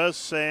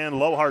service, and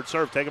low hard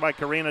serve taken by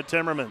Karina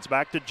Timmermans.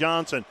 Back to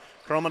Johnson.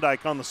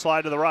 Kromendijk on the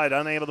slide to the right,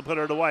 unable to put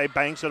it away.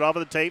 Banks it over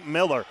the tape.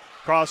 Miller,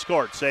 cross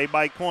court, saved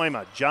by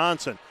Koima.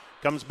 Johnson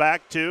comes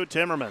back to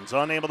Timmermans,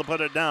 unable to put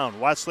it down.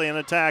 Wesleyan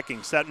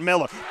attacking, set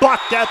Miller.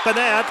 Blocked at the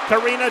net.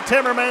 Karina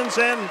Timmermans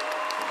and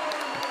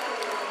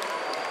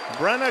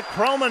Brenna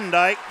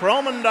Kromendijk.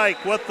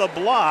 Kromendijk with the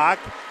block,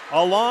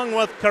 along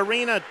with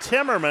Karina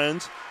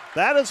Timmermans.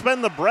 That has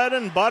been the bread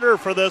and butter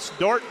for this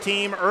Dordt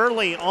team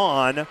early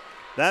on.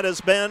 That has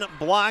been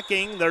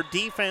blocking their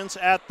defense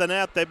at the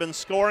net. They've been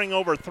scoring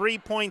over 3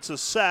 points a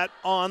set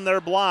on their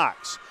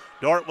blocks.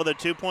 Dordt with a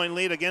 2-point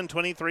lead again,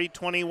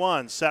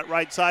 23-21. Set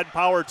right side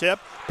power tip.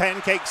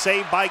 Pancake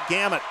saved by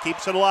Gamet.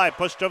 Keeps it alive.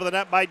 Pushed over the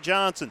net by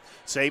Johnson.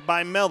 Saved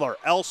by Miller.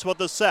 Else with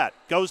the set.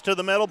 Goes to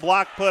the middle.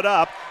 Block put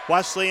up.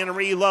 Wesleyan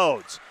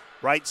reloads.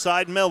 Right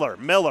side Miller.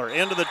 Miller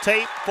into the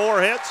tape.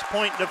 4 hits.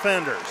 Point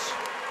defenders.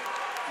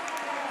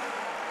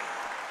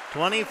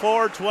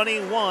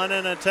 24-21,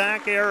 an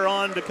attack error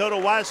on Dakota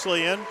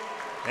Wesleyan.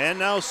 And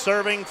now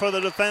serving for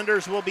the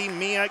defenders will be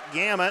Mia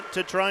Gamet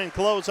to try and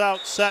close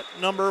out set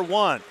number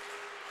 1.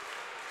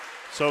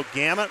 So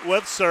Gamet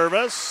with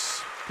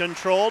service,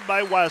 controlled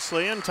by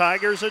Wesleyan.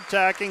 Tigers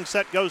attacking,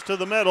 set goes to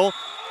the middle,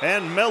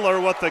 and Miller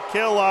with the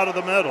kill out of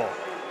the middle.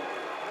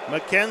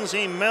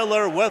 Mackenzie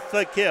Miller with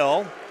the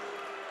kill.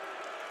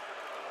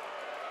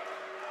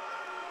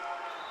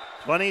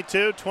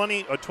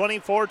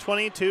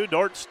 24-22,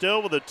 Dordt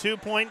still with a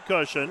 2-point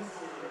cushion.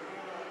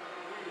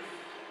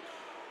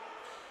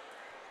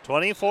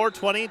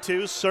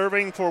 24-22,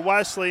 serving for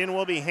Wesleyan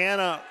will be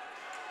Hannah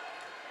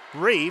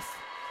Reef.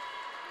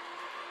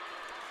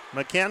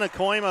 McKenna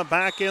Koima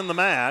back in the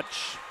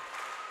match.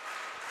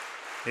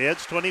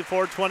 It's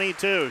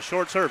 24-22,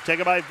 short serve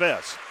taken by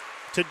Viss.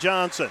 To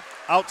Johnson,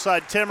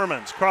 outside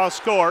Timmermans, cross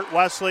court,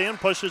 Wesleyan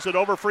pushes it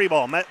over, free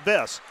ball, met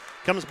Viss,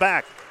 comes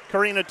back.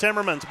 Karina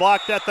Timmermans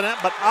blocked at the net,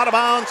 but out of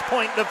bounds,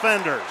 point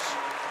defenders.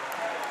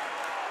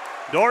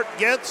 Dordt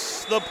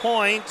gets the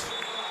point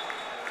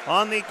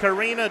on the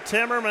Karina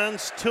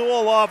Timmermans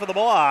tool off of the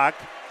block.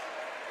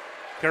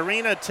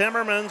 Karina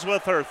Timmermans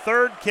with her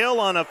 3rd kill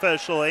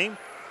unofficially,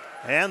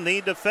 and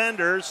the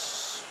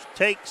defenders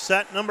take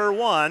set number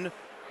 1,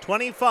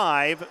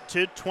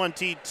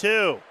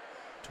 25-22.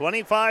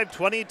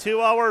 25-22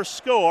 our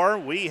score.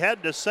 We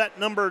head to set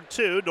number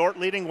 2, Dordt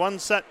leading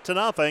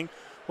 1-0.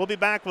 We'll be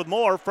back with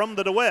more from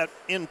the DeWitt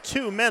in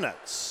 2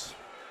 minutes.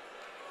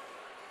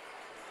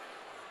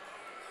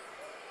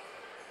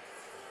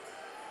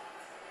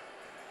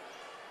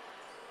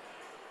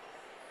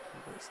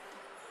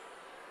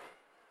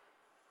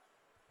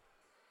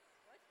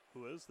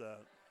 Who is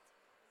that?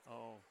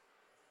 Oh.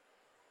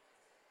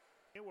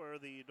 Where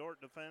the Dordt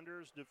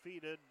defenders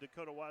defeated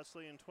Dakota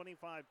Wesleyan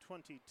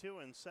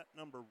 25-22 in set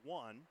number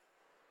 1.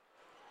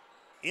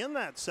 In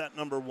that set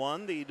number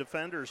 1, the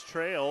defenders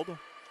trailed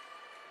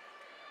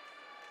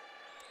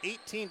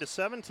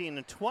 18-17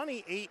 in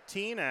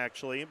 2018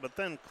 actually, but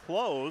then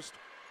closed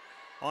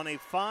on a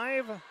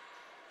 5-2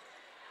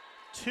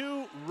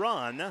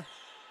 run,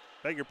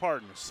 beg your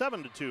pardon,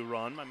 7-2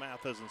 run. My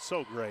math isn't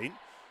so great.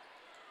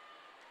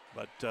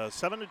 But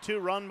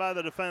 7-2 run by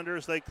the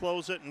defenders. They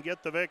close it and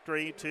get the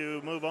victory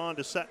to move on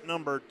to set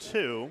number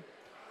 2.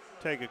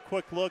 Take a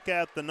quick look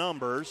at the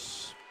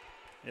numbers,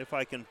 if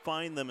I can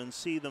find them and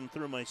see them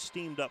through my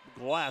steamed up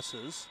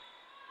glasses.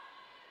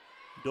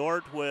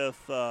 Dordt with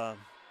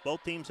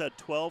both teams had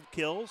 12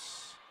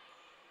 kills.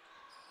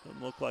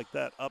 Doesn't look like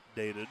that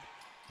updated.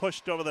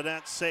 Pushed over the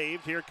net,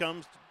 saved. Here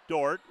comes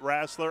Dordt.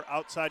 Rassler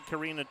outside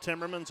Karina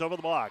Timmermans over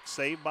the block.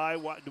 Saved by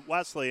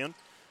Wesleyan.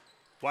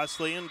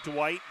 Wesleyan,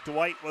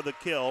 Dwight with a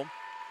kill.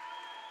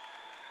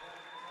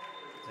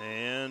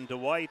 And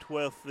Dwight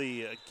with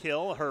the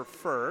kill, her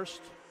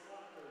first.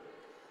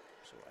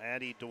 So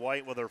Addie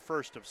Dwight with her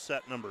first of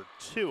set number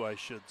 2, I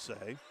should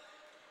say.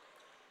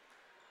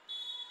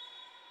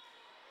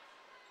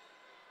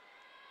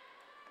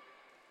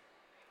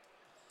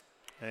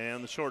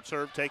 And the short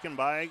serve taken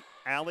by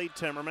Allie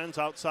Timmermans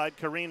outside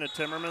Karina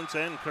Timmermans,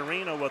 and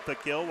Karina with the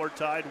kill. We're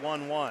tied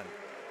 1-1.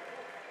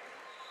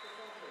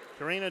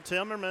 Karina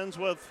Timmermans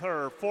with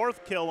her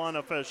 4th kill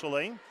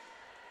unofficially.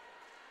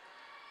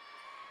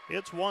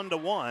 It's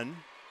 1-1.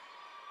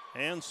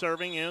 And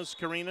serving is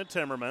Karina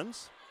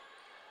Timmermans.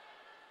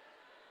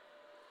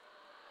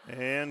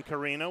 And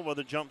Karina with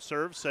a jump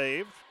serve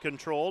saved.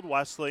 Controlled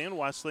Wesleyan.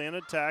 Wesleyan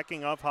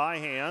attacking off high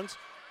hands.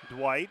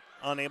 Dwight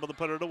unable to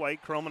put it away.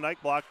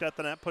 Kromendijk blocked at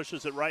the net.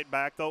 Pushes it right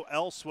back though.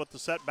 Else with the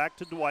set back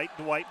to Dwight.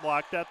 Dwight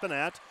blocked at the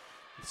net.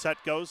 The set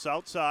goes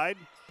outside.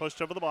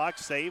 Pushed over the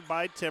box. Saved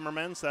by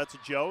Timmermans. That's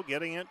Joe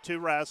getting it to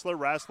Rassler.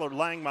 Rassler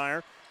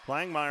Langmeyer.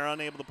 Langmeyer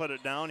unable to put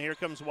it down. Here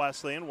comes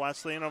Wesleyan.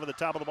 Wesleyan over the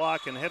top of the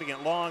block and hitting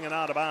it long and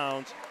out of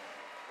bounds.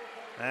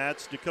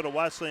 That's Dakota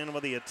Wesleyan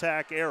with the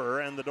attack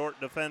error, and the Dordt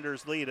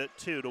defenders lead it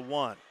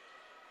 2-1.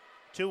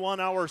 2-1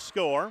 our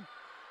score.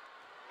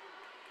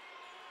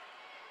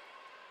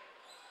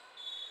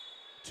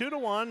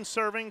 2-1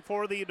 serving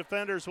for the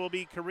defenders will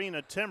be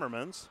Karina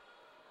Timmermans.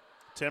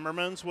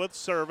 Timmermans with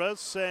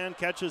service and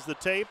catches the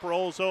tape,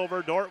 rolls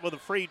over. Dordt with a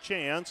free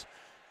chance.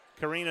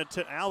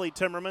 Allie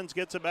Timmermans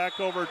gets it back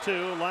over to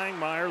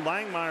Langmeyer.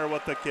 Langmeyer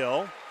with the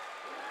kill.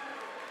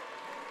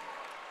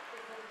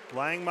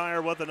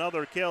 Langmeyer with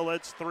another kill.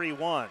 It's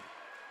 3-1.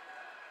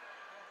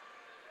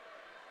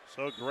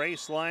 So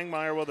Grace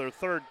Langmeyer with her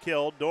 3rd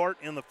kill. Dordt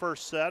in the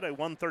first set, a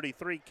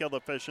 133 kill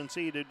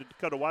efficiency to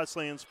Dakota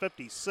Wesleyan's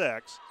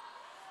 56.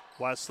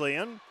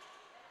 Wesleyan,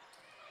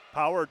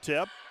 power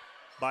tip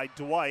by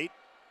Dwight,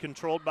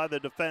 controlled by the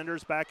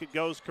defenders. Back it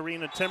goes.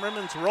 Karina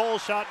Timmermans, roll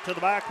shot to the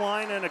back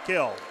line and a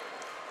kill.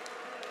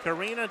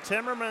 Karina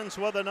Timmermans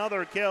with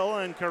another kill,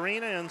 and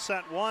Karina in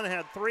set 1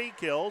 had 3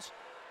 kills.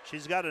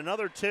 She's got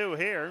another 2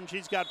 here, and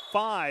she's got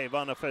 5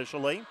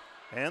 unofficially.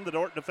 And the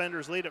Dordt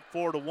defenders lead it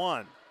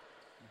 4-1.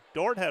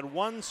 Dordt had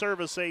 1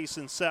 service ace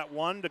in set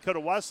 1. Dakota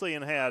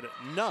Wesleyan had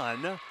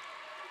none. There's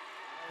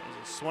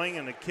a swing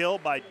and a kill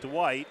by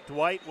Dwight.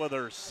 Dwight with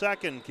her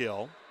 2nd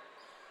kill.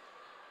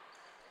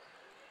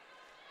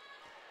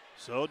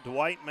 So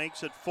Dwight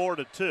makes it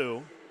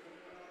 4-2.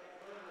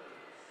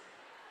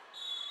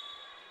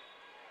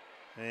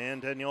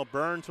 And Danielle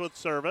Burns with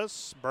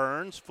service.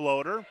 Burns,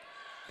 floater,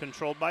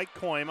 controlled by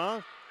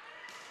Koima.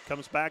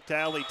 Comes back to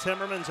Allie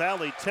Timmermans.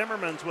 Allie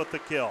Timmermans with the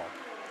kill.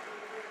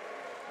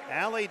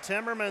 Allie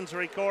Timmermans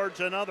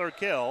records another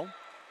kill.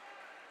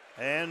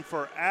 And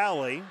for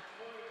Allie,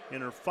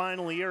 in her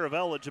final year of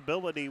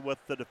eligibility with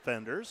the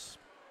defenders,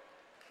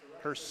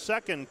 her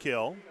 2nd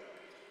kill.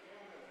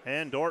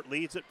 And Dordt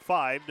leads it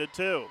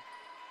 5-2.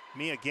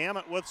 Mia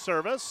Gamet with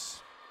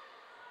service.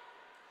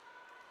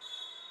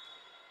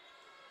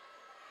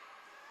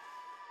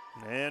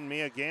 And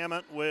Mia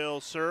Gamet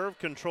will serve,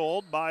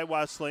 controlled by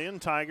Wesleyan.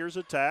 Tigers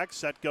attack.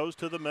 Set goes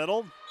to the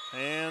middle.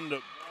 And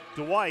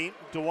Dwight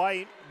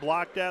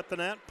blocked at the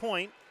net.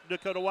 Point,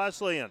 Dakota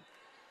Wesleyan.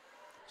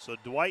 So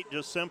Dwight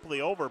just simply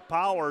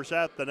overpowers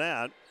at the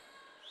net.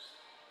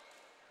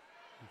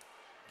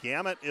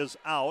 Gamet is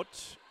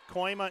out.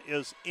 Koima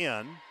is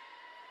in.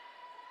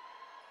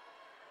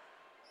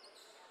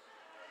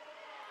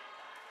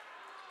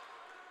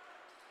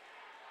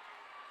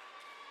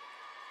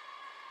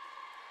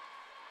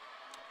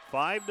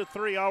 Five to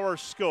 3 our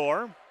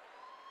score.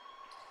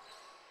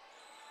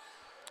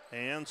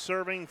 And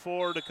serving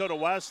for Dakota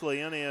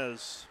Wesleyan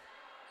is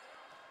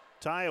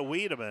Taya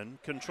Wiedemann,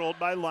 controlled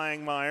by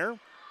Langmeyer.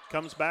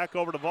 Comes back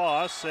over to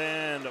Voss,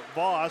 and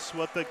Voss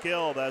with the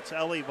kill. That's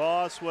Ellie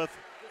Voss with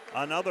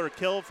another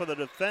kill for the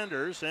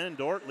defenders, and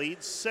Dordt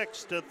leads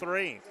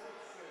 6-3.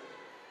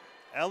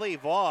 Ellie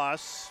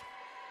Voss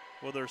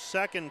with her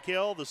 2nd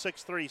kill, the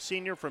 6'3"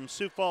 senior from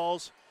Sioux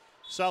Falls,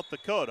 South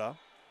Dakota.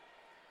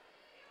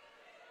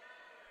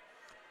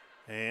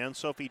 And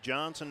Sophie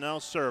Johnson now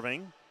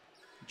serving.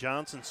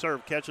 Johnson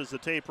serve, catches the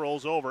tape,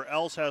 rolls over.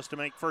 Else has to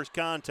make first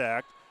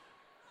contact.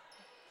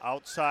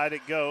 Outside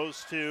it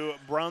goes to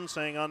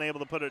Brunsing, unable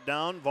to put it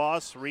down.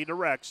 Voss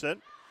redirects it.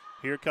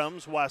 Here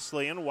comes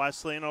Wesleyan.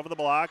 Wesleyan over the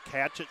block.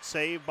 Hatchet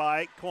saved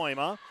by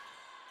Koima.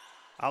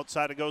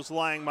 Outside it goes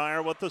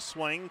Langmeyer with the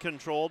swing,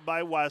 controlled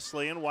by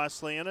Wesleyan.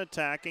 Wesleyan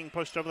attacking,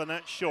 pushed over the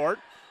net short.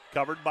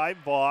 Covered by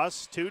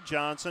Voss to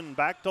Johnson.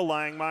 Back to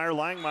Langmeyer.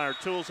 Langmeyer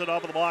tools it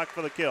over the block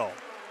for the kill.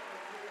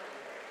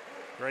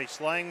 Grace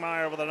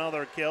Langmeyer with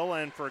another kill,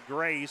 and for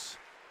Grace,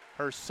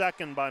 her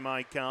 2nd by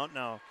my count.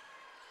 Now,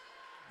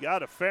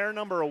 got a fair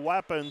number of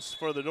weapons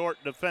for the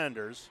Dordt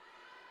defenders.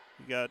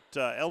 You got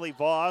Ellie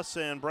Voss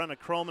and Brenna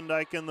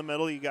Kromendijk in the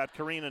middle. You got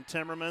Karina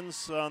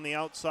Timmermans on the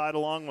outside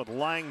along with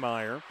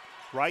Langmeyer.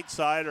 Right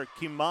side are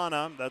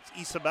Cumana, that's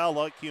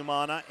Isabella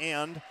Cumana,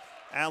 and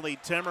Allie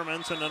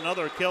Timmermans, and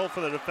another kill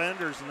for the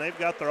defenders, and they've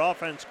got their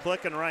offense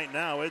clicking right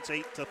now. It's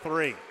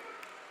 8-3.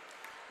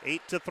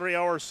 8-3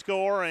 our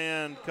score,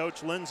 and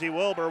Coach Lindsay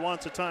Wilbur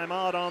wants a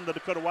timeout on the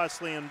Dakota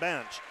Wesleyan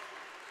bench.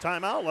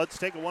 Timeout, let's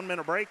take a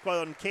 1-minute break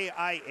on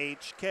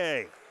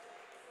KIHK.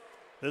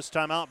 This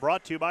timeout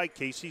brought to you by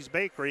Casey's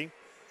Bakery.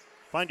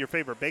 Find your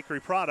favorite bakery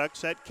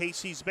products at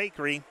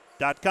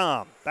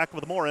caseysbakery.com. Back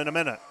with more in a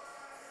minute.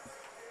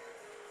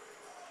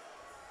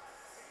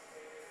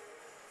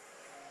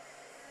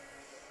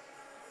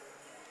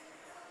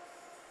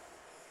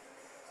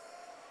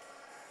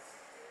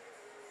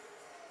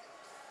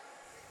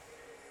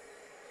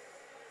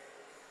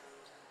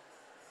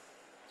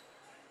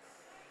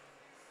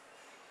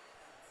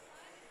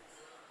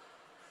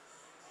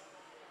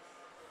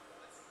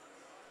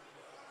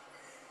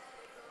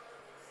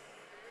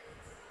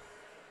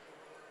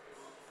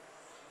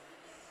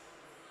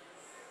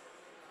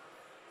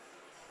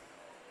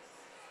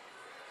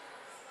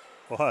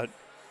 What?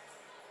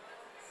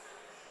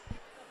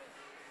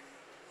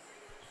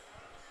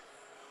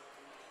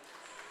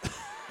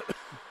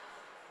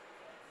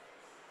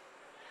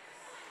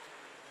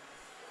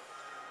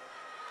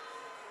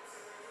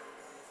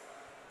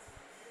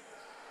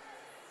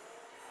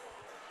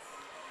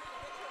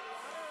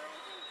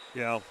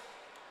 Yeah.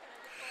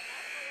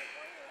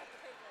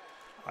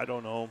 I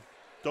don't know.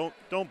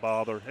 Don't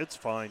bother. It's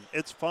fine.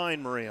 It's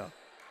fine, Maria.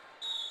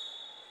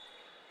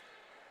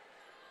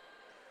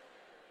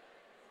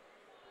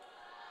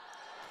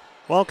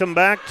 Welcome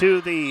back to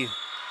the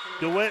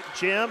DeWitt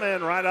Gym,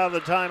 and right out of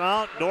the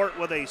timeout, Dordt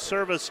with a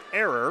service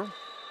error.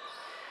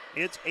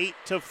 It's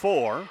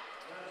 8-4.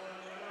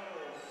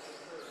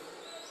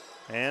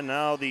 And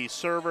now the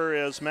server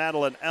is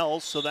Madeline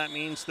Else, so that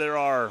means there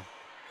are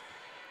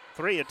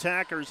 3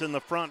 attackers in the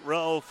front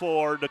row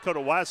for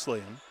Dakota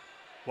Wesleyan.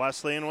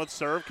 Wesleyan with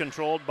serve,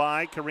 controlled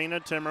by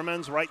Karina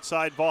Timmermans, right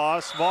side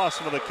Voss. Voss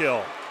for the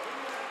kill.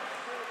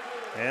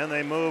 And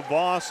they move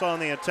Voss on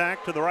the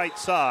attack to the right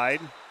side.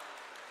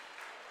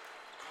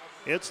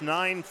 It's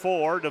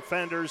 9-4,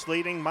 defenders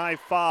leading by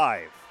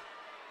 5.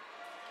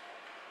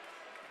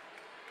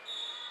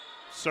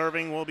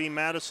 Serving will be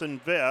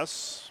Madison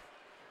Viss.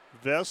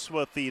 Viss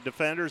with the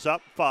defenders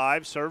up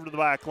 5, serve to the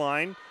back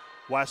line.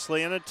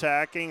 Wesleyan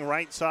attacking,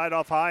 right side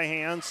off high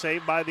hand,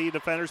 saved by the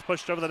defenders,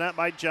 pushed over the net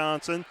by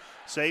Johnson.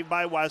 Saved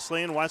by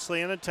Wesleyan.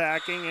 Wesleyan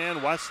attacking,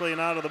 and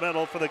Wesleyan out of the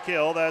middle for the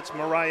kill. That's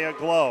Mariah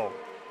Glow.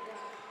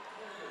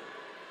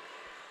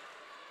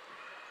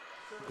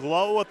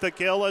 Glow with the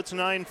kill. It's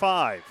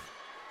 9-5.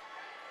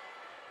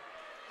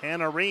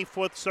 Hannah Reef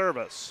with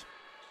service.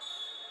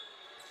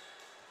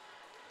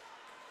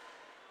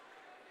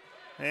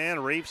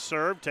 And Reef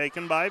serve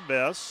taken by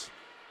Biss.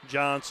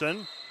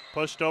 Johnson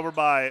pushed over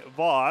by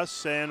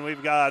Voss, and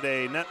we've got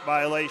a net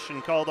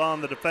violation called on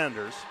the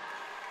defenders.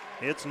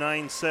 It's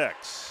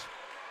 9-6.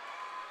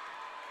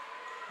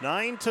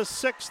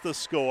 9-6 the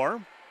score.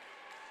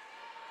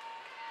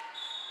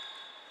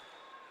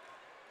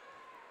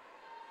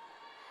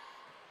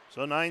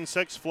 So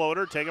 9-6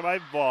 floater taken by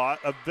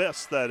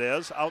Viss, that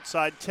is.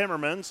 Outside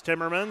Timmermans.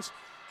 Timmermans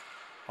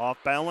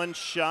off balance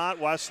shot.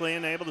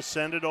 Wesleyan able to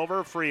send it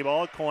over. Free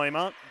ball.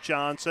 Koima.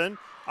 Johnson.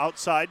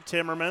 Outside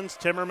Timmermans.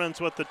 Timmermans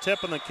with the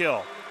tip and the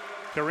kill.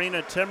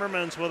 Karina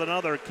Timmermans with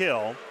another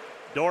kill.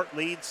 Dordt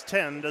leads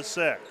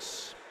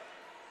 10-6.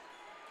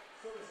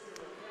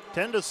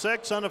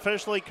 10-6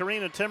 unofficially.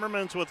 Karina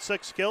Timmermans with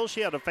 6 kills.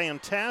 She had a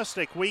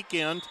fantastic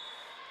weekend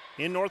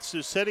in North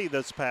Sioux City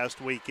this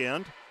past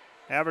weekend,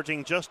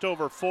 averaging just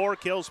over 4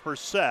 kills per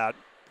set.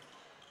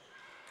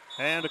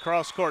 And a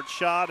cross-court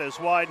shot is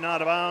wide and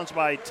out of bounds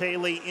by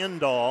Taylor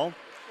Indahl.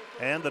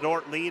 And the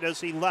Dordt lead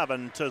is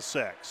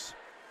 11-6.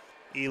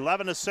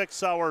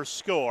 11-6 our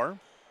score.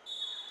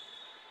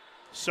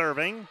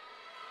 Serving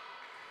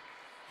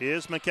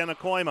is McKenna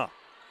Koima.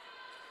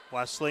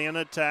 Wesleyan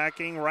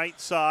attacking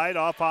right side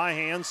off high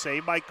hand,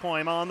 saved by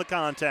Koima on the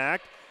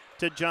contact.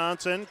 To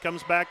Johnson,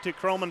 comes back to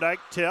Kromendijk,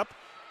 tip.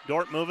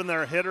 Dordt moving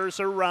their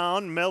hitters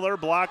around. Miller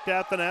blocked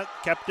at the net,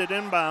 kept it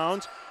in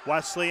bounds.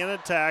 Wesleyan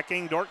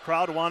attacking. Dordt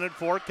crowd wanted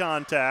 4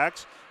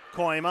 contacts.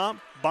 Koima,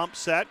 bump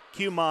set,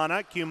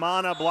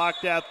 Cumana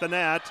blocked at the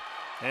net.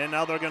 And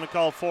now they're going to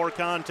call 4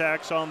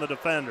 contacts on the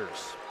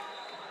defenders.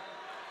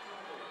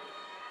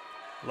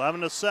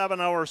 11-7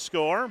 our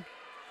score.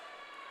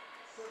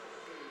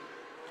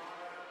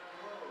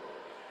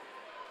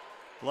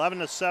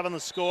 11-7 the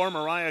score.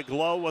 Mariah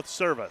Glow with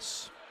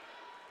service.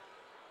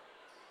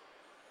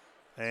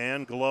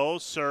 And Glow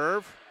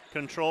serve,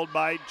 controlled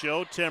by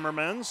Joe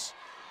Timmermans.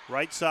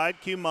 Right side,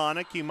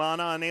 Cumana.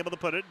 Cumana unable to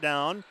put it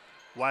down.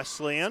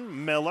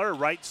 Wesleyan, Miller,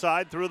 right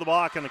side through the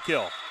block and a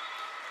kill.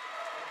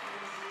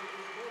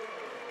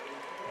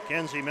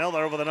 Mackenzie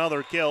Miller with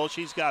another kill.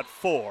 She's got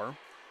 4.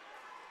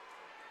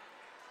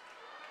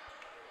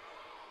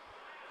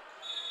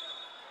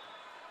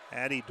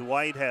 Addie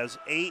Dwight has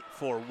 8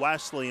 for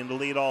Wesleyan to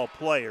lead all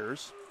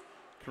players.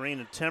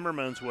 Karina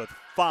Timmermans with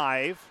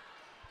 5.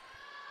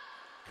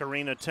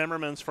 Karina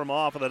Timmermans from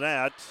off of the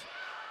net.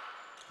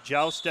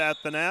 Joust at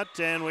the net,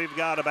 and we've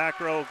got a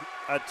back row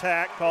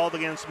attack called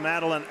against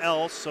Madeline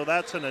Else, so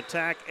that's an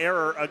attack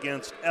error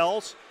against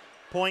Else.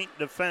 Point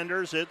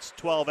defenders, it's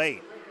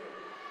 12-8.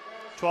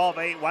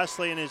 12-8,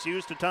 Wesleyan has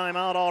used a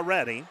timeout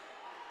already.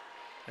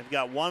 They've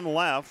got 1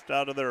 left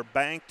out of their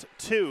banked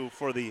 2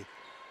 for the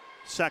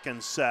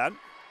second set.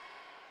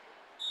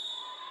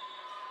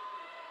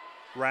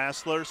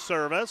 Rassler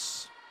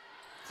service.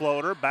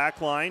 Floater,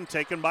 back line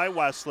taken by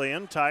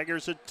Wesleyan.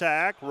 Tigers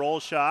attack, roll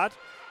shot,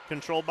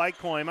 controlled by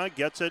Koima.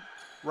 Gets it,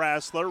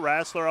 Rassler.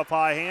 Rassler up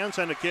high hands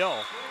and a kill.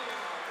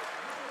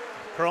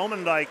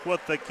 Kromendijk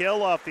with the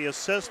kill off the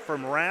assist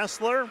from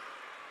Rassler.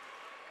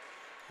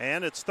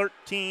 And it's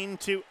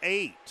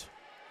 13-8.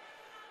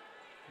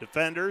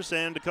 Defenders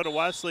and Dakota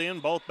Wesleyan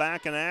both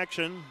back in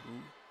action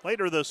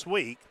later this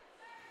week.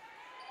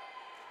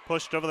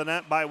 Pushed over the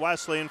net by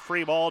Wesleyan.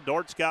 Free ball.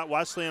 Dordt's got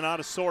Wesleyan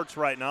out of sorts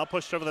right now.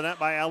 Pushed over the net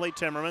by Ellie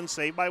Timmerman.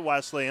 Saved by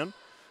Wesleyan.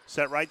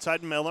 Set right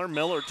side Miller.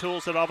 Miller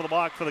tools it off of the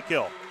block for the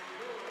kill.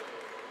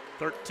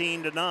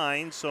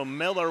 13-9, so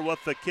Miller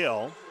with the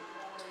kill.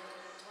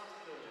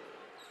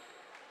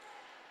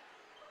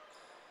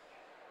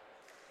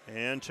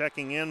 And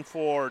checking in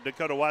for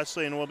Dakota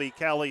Wesleyan will be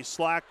Callie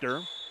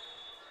Slachter.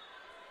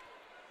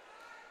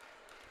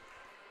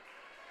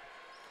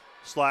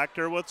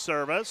 Slachter with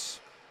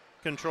service,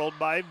 controlled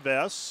by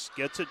Viss,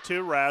 gets it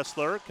to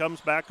Rassler, comes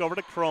back over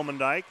to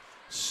Kromendijk,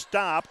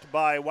 stopped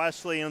by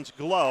Wesleyan's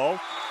Glow,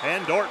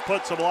 and Dort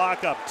puts a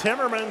block up.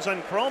 Timmermans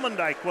and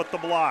Kromendijk with the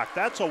block.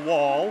 That's a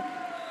wall,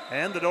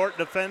 and the Dort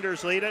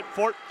defenders lead it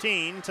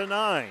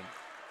 14-9.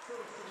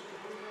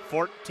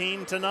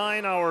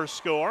 14-9 our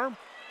score.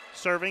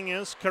 Serving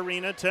is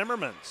Karina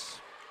Timmermans.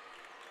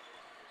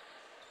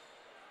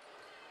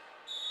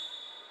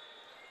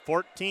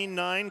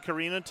 14-9,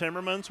 Karina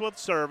Timmermans with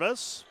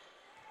service.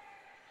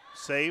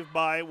 Saved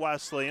by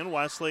Wesleyan.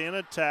 Wesleyan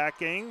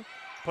attacking.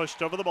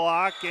 Pushed over the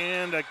block,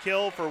 and a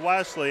kill for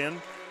Wesleyan.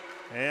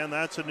 And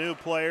that's a new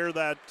player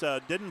that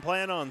didn't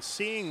plan on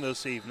seeing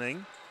this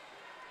evening.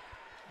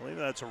 I believe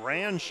that's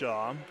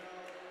Ranshaw.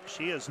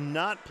 She has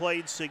not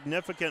played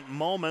significant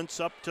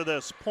moments up to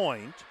this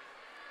point.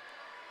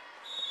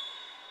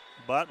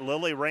 But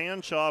Lily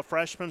Ranshaw,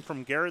 freshman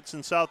from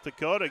Garrettson, South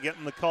Dakota,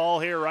 getting the call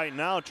here right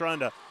now, trying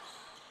to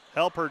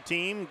help her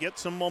team get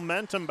some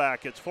momentum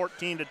back. It's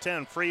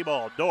 14-10, free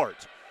ball,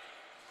 Dort.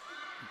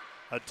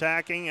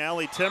 Attacking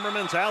Allie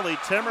Timmermans. Allie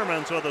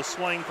Timmermans with a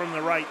swing from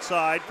the right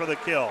side for the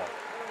kill.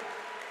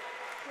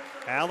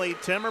 Allie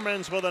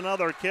Timmermans with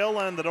another kill,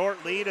 and the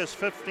Dort lead is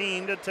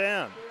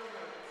 15-10.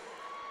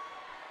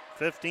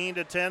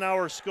 15-10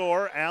 our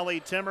score.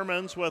 Allie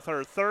Timmermans with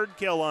her third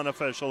kill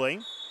unofficially.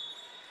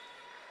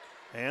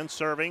 And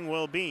serving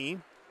will be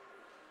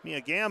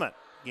Mia Gamet.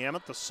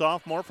 Gamet, the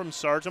sophomore from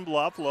Sergeant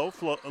Bluff,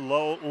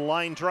 low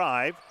line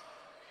drive.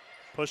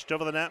 Pushed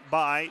over the net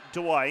by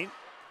Dwight.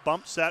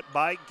 Bump set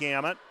by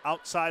Gamet.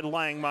 Outside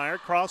Langmeyer.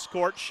 Cross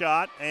court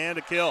shot and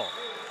a kill.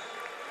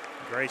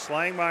 Grace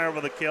Langmeyer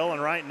with a kill,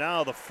 and right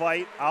now the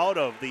fight out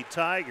of the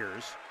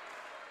Tigers.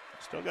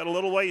 Still got a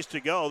little ways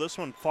to go. This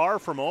one far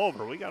from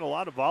over. We got a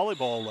lot of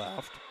volleyball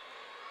left.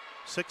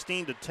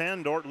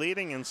 16-10, Dort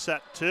leading in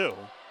set 2.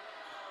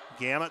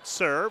 Gamet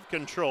serve,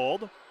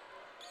 controlled.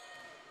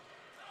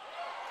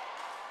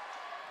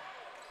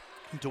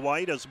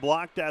 Dwight is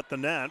blocked at the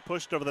net,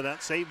 pushed over the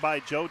net, saved by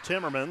Joe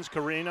Timmermans.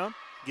 Karina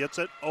gets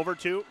it over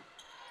to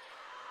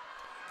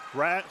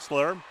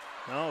Ratzler.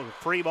 No,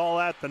 free ball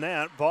at the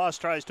net. Voss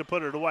tries to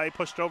put it away,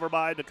 pushed over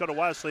by Dakota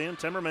Wesleyan.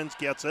 Timmermans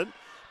gets it.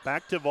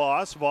 Back to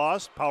Voss.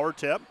 Voss, power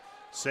tip.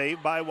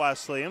 Saved by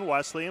Wesleyan.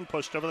 Wesleyan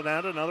pushed over the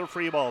net, another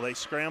free ball. They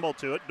scramble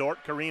to it.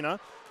 Dort, Karina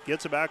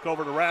gets it back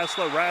over to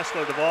Rassler.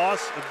 Rassler to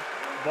Voss.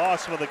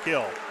 Voss with a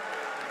kill.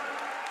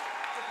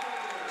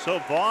 So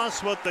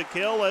Voss with the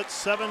kill at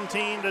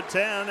 17-10,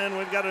 and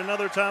we've got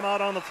another timeout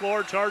on the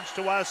floor charged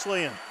to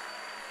Wesleyan.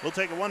 We'll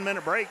take a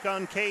 1-minute break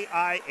on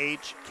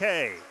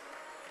KIHK.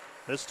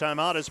 This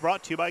timeout is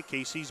brought to you by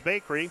Casey's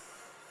Bakery.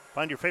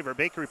 Find your favorite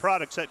bakery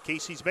products at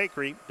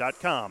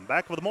caseysbakery.com.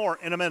 Back with more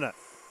in a minute.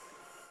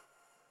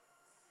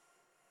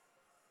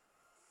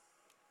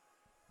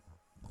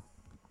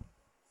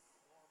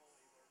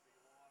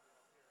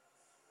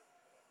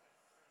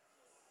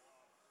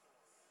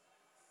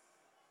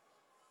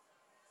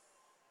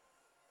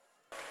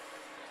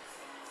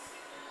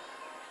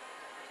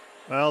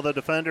 Well, the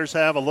defenders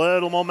have a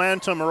little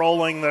momentum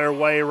rolling their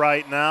way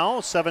right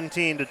now.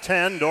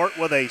 17-10, Dort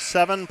with a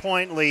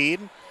 7-point lead.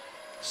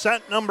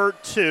 Set number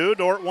 2,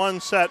 Dort won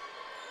set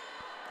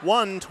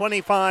 1,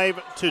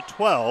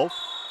 25-12.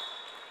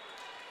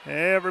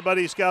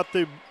 Everybody's got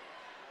the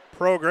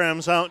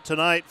programs out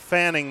tonight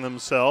fanning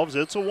themselves.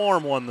 It's a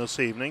warm one this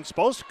evening.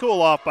 Supposed to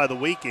cool off by the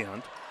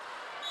weekend.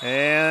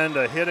 And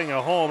hitting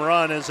a home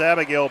run is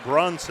Abigail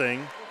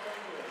Brunsing.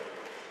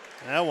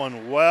 That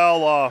one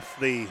well off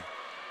the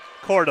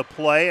court of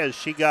play as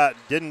she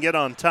didn't get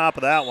on top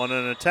of that one.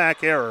 An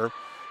attack error,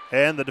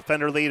 and the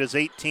defender lead is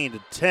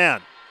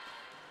 18-10.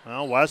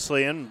 Well,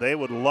 Wesleyan, they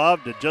would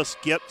love to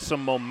just get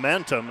some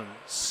momentum and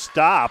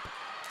stop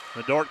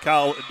the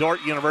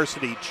Dort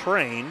University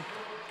train.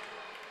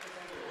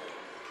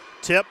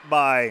 Tipped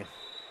by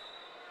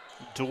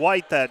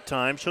Dwight that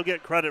time. She'll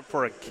get credit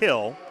for a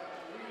kill.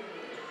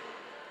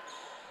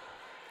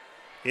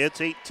 It's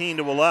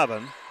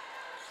 18-11.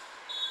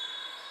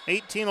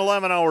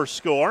 18-11 our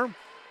score.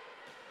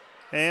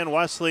 And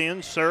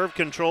Wesleyan serve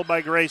controlled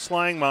by Grace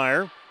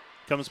Langmeyer.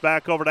 Comes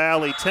back over to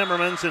Allie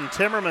Timmermans, and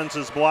Timmermans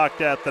is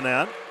blocked at the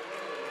net.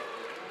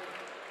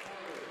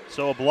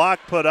 So a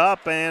block put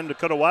up, and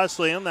Dakota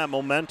Wesleyan, that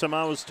momentum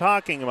I was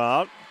talking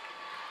about,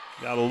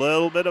 got a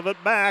little bit of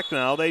it back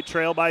now. They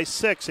trail by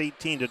 6,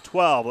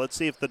 18-12. Let's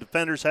see if the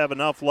defenders have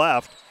enough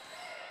left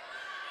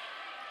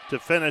to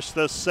finish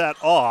this set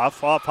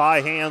off. Off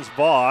high hands,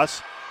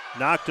 Voss.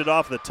 Knocked it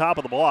off the top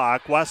of the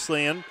block.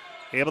 Wesleyan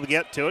able to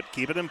get to it,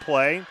 keep it in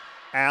play.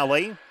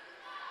 Allie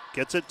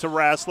gets it to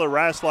Rassler.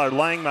 Rassler,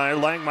 Langmeyer.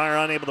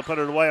 Langmeyer unable to put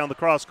it away on the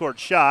cross-court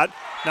shot.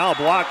 Now a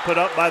block put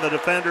up by the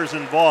defenders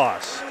in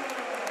Voss.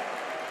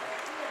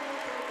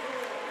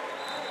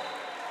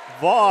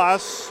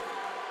 Voss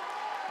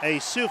a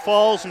Sioux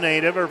Falls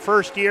native, her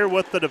first year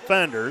with the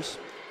Defenders.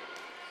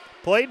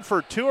 Played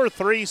for 2 or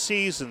 3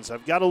 seasons.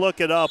 I've got to look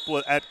it up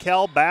at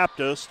Cal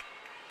Baptist,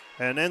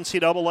 an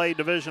NCAA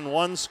Division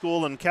I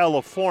school in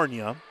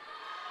California.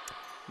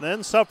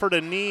 Then suffered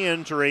a knee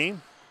injury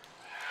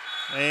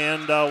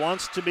and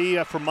wants to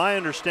be, from my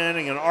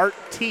understanding, an art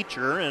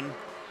teacher. And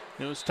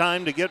it was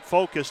time to get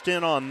focused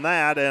in on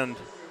that. And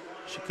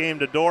she came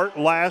to Dordt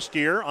last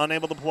year,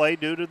 unable to play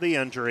due to the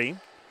injury.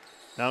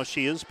 Now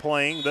she is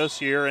playing this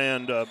year,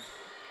 and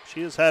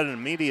she has had an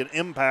immediate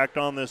impact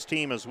on this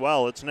team as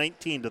well. It's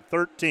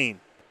 19-13.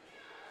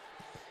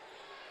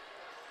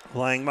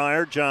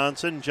 Langmeyer,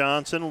 Johnson,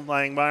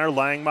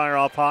 Langmeyer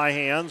off high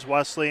hands.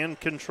 Wesleyan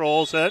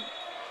controls it,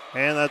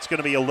 and that's going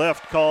to be a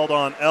lift called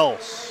on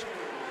Else.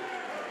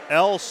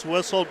 Else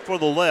whistled for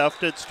the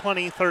lift. It's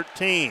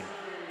 20-13.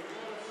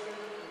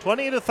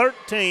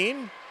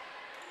 20-13.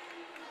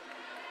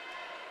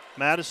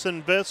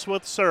 Madison Viss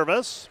with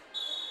service.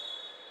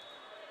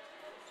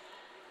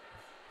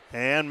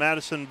 And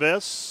Madison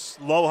Viss,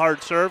 low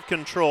hard serve,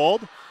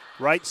 controlled.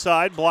 Right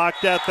side,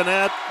 blocked at the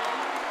net.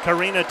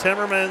 Karina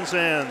Timmermans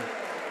and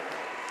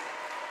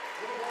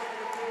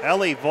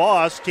Ellie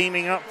Voss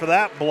teaming up for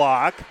that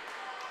block.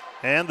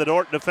 And the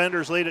Dordt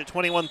Defenders lead at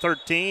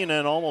 21-13,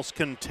 and almost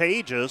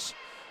contagious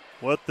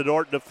with the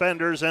Dordt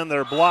Defenders and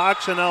their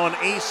blocks. And now an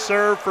ace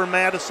serve for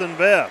Madison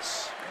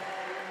Viss.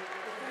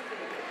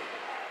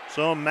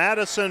 So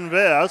Madison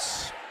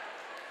Viss,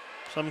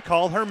 some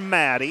call her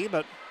Maddie,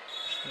 but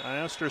I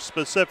asked her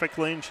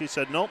specifically, and she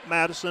said, nope,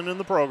 Madison in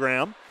the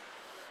program.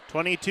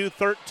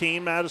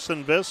 22-13,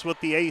 Madison Viss with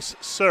the ace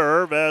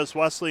serve as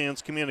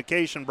Wesleyan's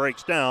communication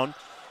breaks down.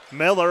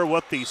 Miller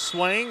with the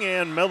swing,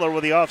 and Miller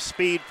with the off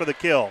speed for the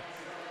kill.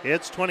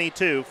 It's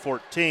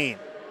 22-14.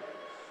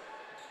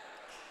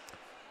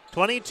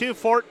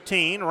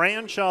 22-14,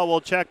 Ranshaw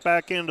will check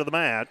back into the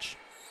match.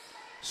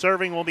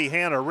 Serving will be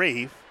Hannah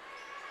Reef.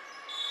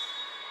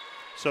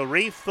 So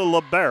Reef the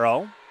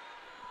libero.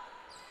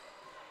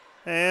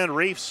 And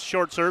Reef's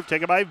short serve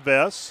taken by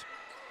Viss.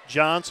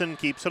 Johnson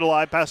keeps it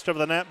alive, passed over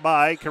the net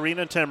by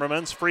Karina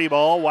Timmermans. Free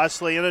ball,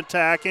 Wesleyan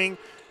attacking,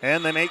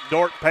 and they make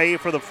Dordt pay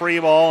for the free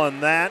ball,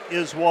 and that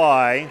is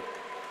why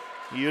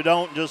you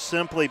don't just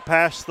simply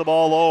pass the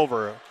ball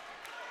over.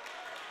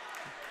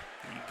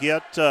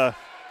 You've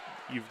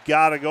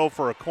got to go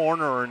for a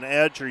corner or an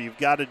edge, or you've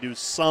got to do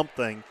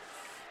something,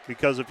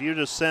 because if you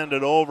just send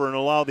it over and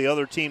allow the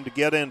other team to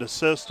get into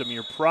system,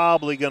 you're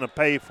probably going to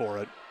pay for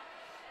it.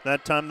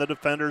 That time the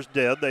Defenders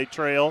did. They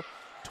trail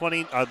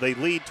they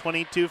lead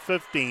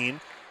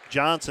 22-15.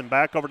 Johnson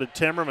back over to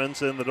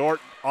Timmermans in the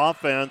Dordt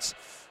offense,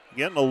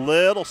 getting a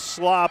little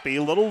sloppy,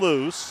 a little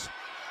loose.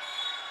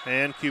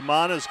 And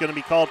Cumana is going to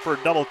be called for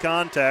a double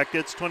contact.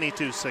 It's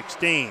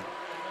 22-16.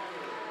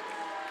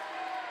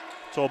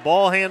 So a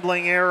ball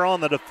handling error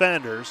on the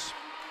Defenders.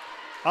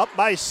 Up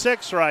by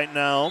 6 right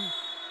now.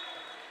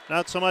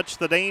 Not so much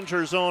the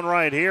danger zone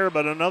right here,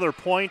 but another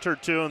point or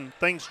two and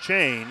things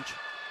change.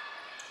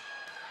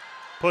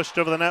 Pushed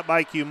over the net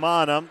by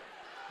Cumana.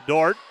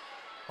 Dordt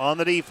on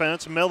the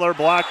defense. Miller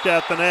blocked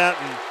at the net,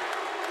 and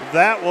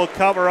that will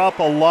cover up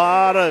a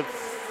lot of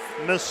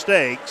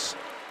mistakes.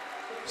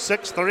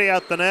 6'3"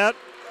 at the net,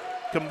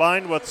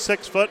 combined with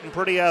 6 foot and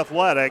pretty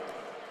athletic.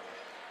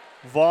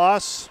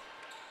 Voss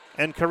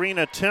and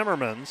Karina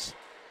Timmermans.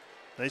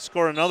 They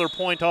score another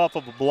point off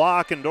of a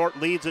block, and Dordt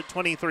leads at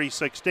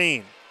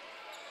 23-16.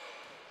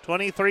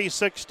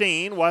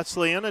 23-16,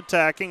 Wesleyan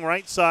attacking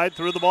right side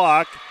through the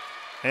block,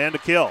 and a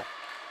kill.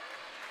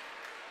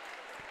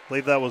 I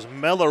believe that was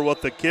Miller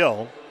with the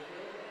kill.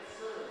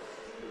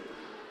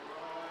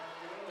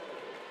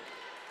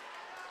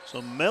 So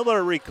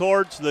Miller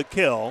records the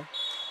kill.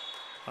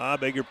 I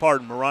beg your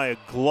pardon, Mariah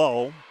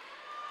Glow.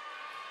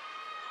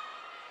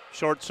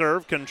 Short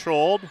serve,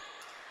 controlled.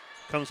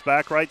 Comes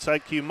back right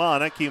side,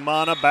 Cumana.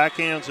 Cumana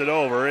backhands it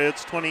over.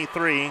 It's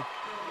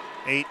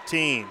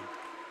 23-18.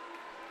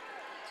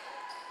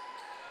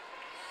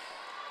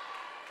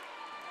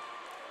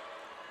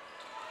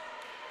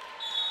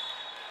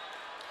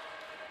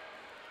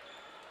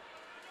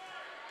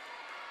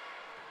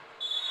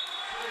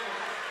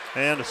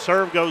 And a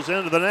serve goes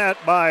into the net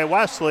by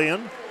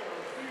Wesleyan.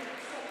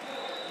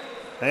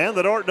 And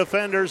the Dordt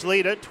Defenders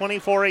lead it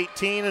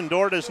 24-18, and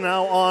Dordt is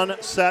now on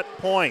set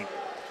point.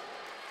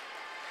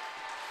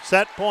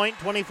 Set point,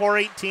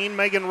 24-18,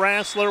 Megan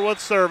Rassler with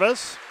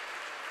service.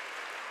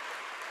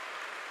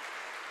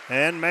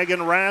 And Megan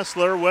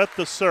Rassler with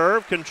the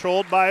serve,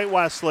 controlled by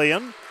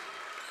Wesleyan.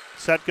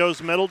 Set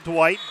goes middle,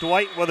 Dwight.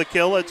 Dwight with a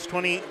kill, it's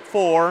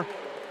 24-19.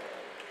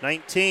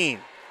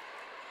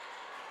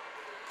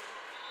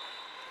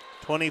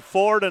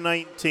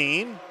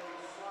 24-19.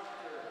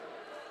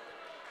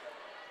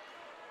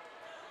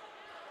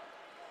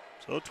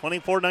 So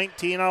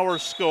 24-19 our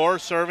score.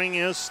 Serving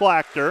is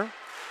Slachter.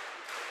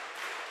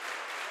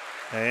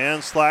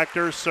 And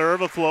Slachter's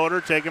serve, a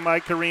floater taken by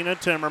Karina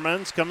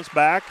Timmermans. Comes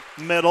back,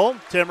 middle.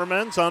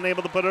 Timmermans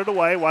unable to put it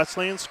away.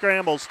 Wesleyan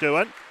scrambles to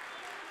it.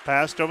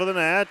 Passed over the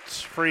net.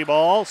 Free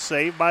ball,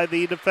 saved by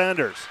the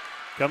Defenders.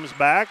 Comes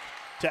back.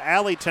 to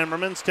Allie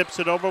Timmermans. Tips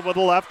it over with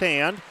the left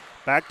hand.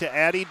 Back to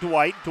Addie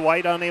Dwight.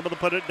 Dwight unable to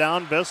put it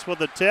down. Viss with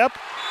the tip.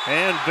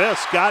 And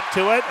Viss got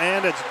to it,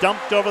 and it's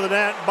dumped over the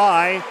net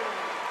by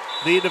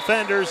the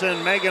defenders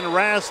and Megan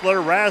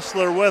Rassler.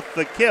 Rassler with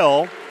the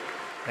kill.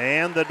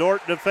 And the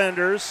Dordt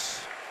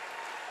defenders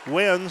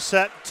win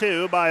set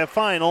 2 by a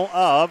final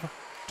of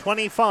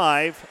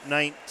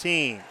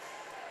 25-19.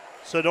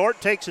 So Dordt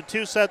takes a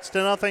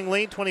 2-0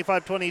 lead,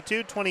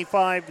 25-22,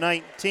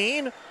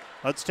 25-19.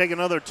 Let's take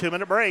another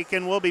 2-minute break,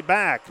 and we'll be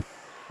back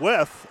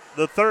with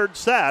the third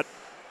set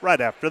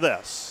right after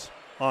this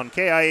on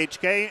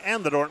KIHK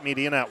and the Dordt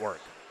Media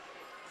Network.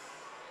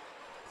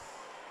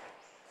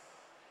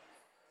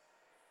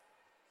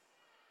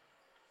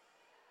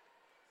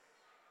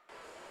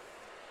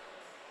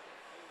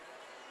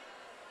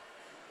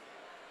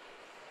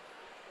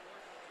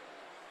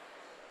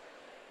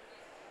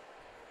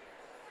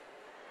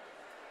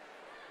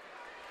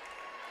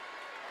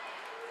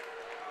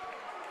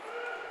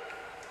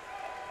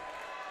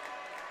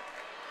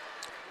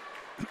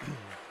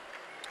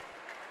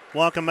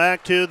 Welcome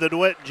back to the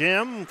DeWitt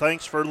Gym.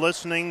 Thanks for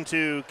listening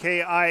to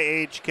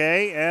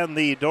KIHK and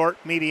the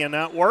Dordt Media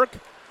Network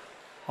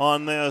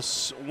on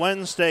this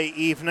Wednesday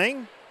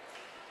evening.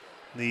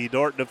 The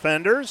Dordt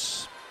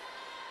defenders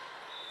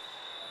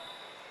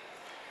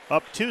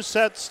up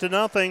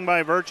 2-0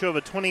 by virtue of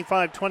a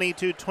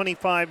 25-22,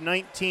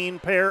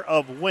 25-19 pair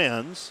of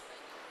wins.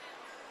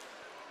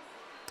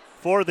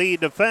 For the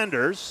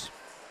defenders,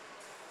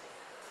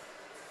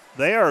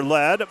 they are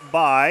led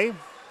by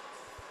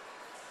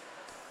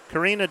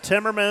Karina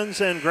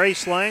Timmermans and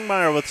Grace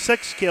Langmeyer with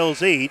 6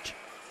 kills each.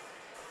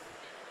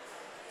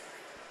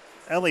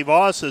 Ellie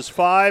Voss has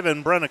 5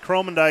 and Brenna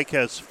Kromendijk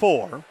has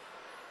 4.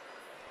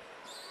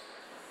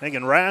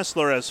 Megan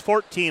Rassler has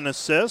 14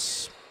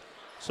 assists.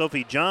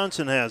 Sophie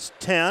Johnson has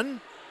 10.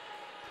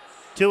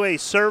 2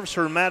 ace serves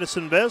for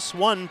Madison Viss,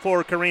 1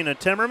 for Karina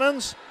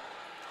Timmermans.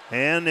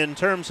 And in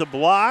terms of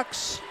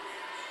blocks,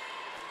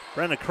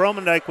 Brenna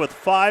Kromendijk with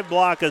 5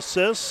 block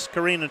assists,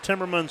 Karina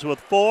Timmermans with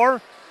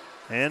 4,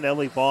 and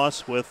Ellie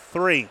Voss with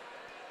 3.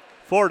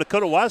 For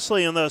Dakota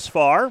Wesleyan thus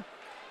far,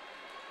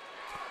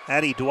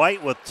 Addie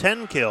Dwight with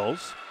 10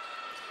 kills,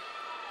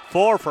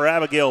 4 for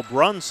Abigail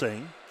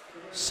Brunsing,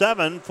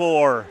 7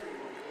 for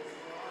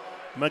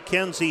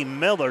Mackenzie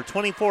Miller,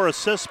 24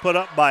 assists put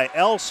up by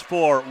Else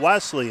for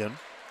Wesleyan.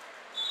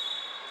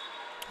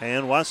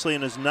 And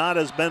Wesleyan has not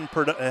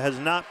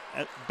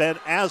been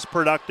as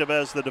productive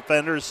as the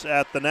defenders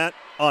at the net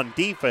on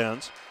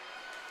defense.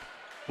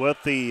 With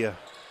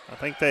I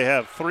think they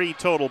have 3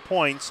 total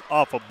points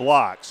off of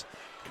blocks.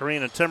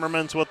 Karina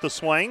Timmermans with the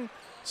swing,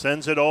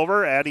 sends it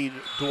over. Addie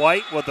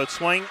Dwight with the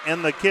swing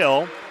and the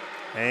kill.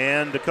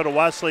 And Dakota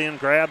Wesleyan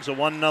grabs a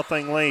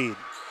 1-0 lead.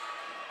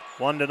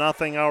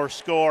 1-0 our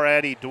score.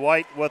 Addie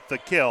Dwight with the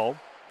kill.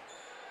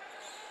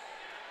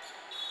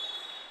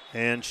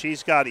 And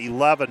she's got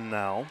 11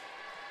 now.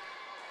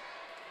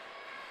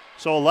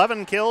 So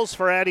 11 kills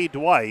for Addie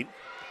Dwight.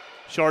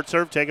 Short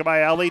serve taken by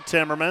Allie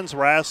Timmermans.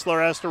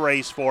 Rassler has to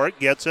race for it.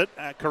 Gets it.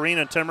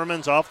 Karina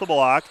Timmermans off the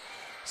block.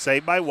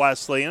 Saved by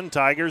Wesleyan.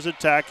 Tigers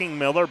attacking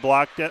Miller.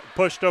 Blocked it.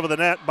 Pushed over the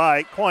net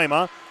by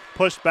Koima.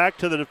 Pushed back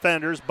to the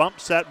defenders. Bump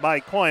set by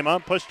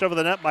Koima. Pushed over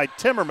the net by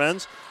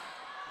Timmermans.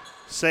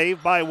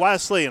 Saved by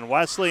Wesleyan.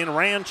 Wesleyan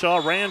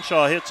Ranshaw.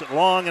 Ranshaw hits it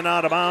long and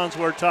out of bounds.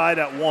 We're tied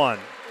at 1.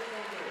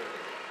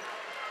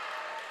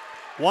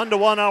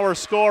 1-1 our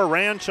score.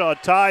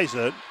 Ranshaw ties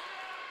it.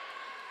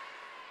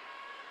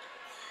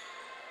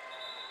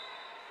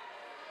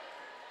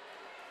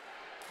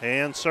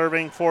 And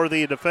serving for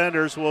the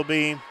defenders will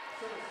be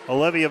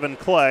Olivia Van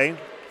Clay,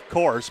 of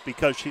course,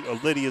 because she's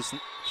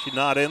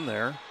not in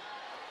there.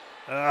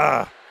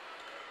 Well,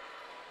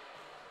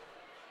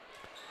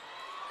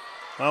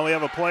 we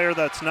have a player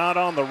that's not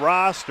on the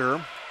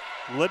roster.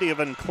 Lydia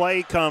Van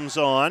Clay comes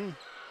on.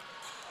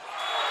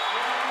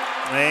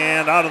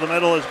 And out of the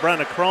middle is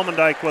Brenda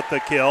Kromendijk with the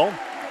kill.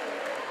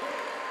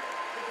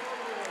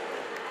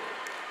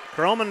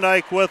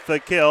 Kromendijk with the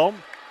kill.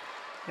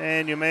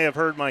 And you may have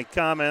heard my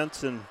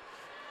comments, and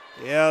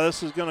yeah,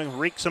 this is going to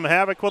wreak some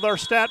havoc with our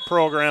stat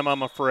program,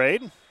 I'm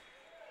afraid.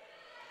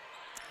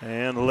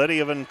 And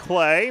Lydia Van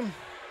Clay,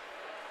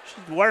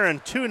 she's wearing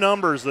 2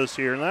 numbers this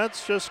year, and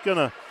that's just going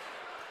to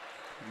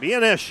be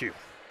an issue.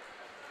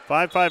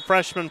 5'5"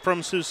 freshman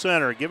from Sioux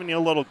Center, giving you a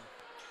little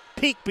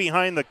peek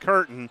behind the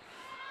curtain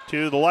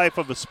to the life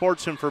of a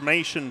sports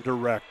information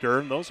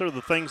director. Those are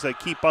the things that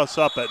keep us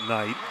up at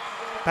night.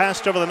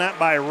 Passed over the net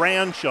by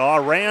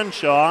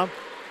Ranshaw.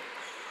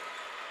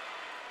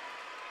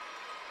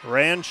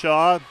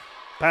 Ranshaw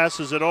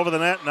passes it over the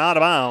net and out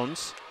of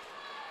bounds.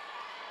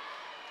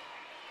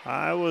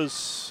 I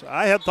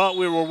had thought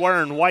we were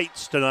wearing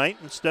whites tonight.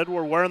 Instead,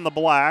 we're wearing the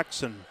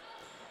blacks, and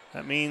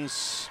that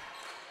means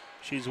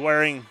she's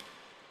wearing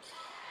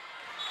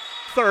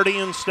 30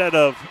 instead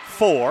of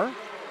 4.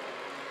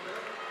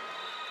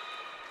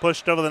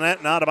 Pushed over the net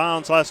and out of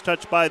bounds. Last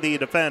touch by the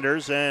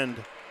defenders,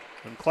 and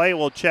Clay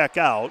will check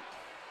out.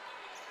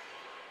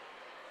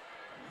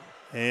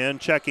 And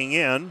checking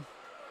in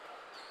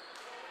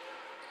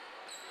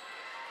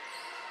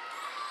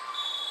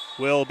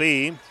will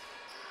be,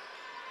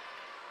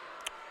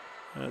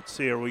 let's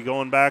see, are we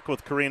going back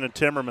with Karina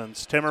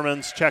Timmermans?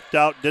 Timmermans checked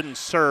out, didn't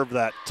serve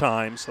that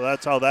time, so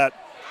that's how that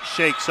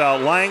shakes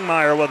out.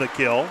 Langmeyer with a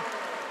kill.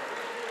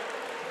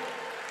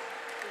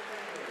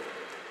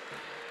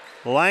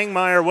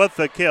 Langmeyer with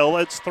the kill.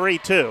 It's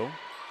 3-2.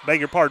 Beg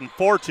your pardon,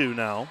 4-2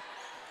 now.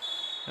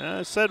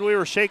 I said we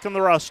were shaking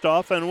the rust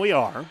off, and we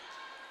are.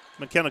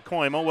 McKenna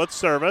Koima with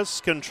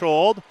service,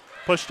 controlled,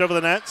 pushed over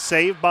the net,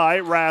 saved by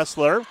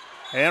Rassler.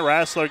 And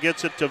Rassler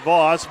gets it to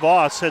Voss.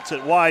 Voss hits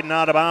it wide and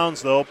out of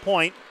bounds, though.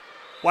 Point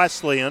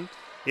Wesleyan.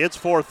 It's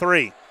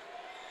 4-3.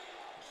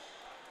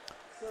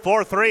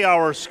 4-3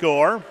 our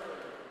score.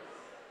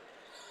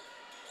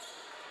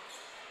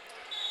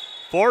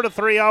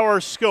 4-3 our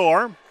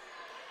score.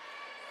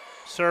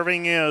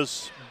 Serving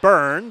is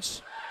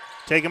Burns.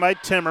 Taken by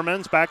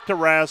Timmermans. Back to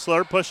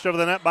Rassler. Pushed over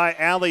the net by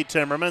Allie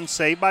Timmermans.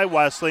 Saved by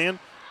Wesleyan.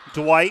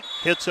 Dwight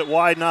hits it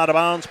wide and out of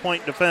bounds.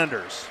 Point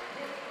defenders.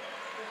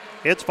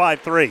 It's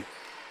 5-3.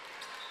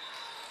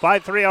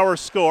 5-3 our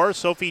score.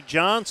 Sophie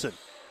Johnson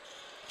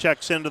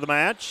checks into the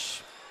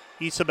match.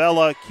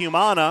 Isabella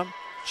Cumana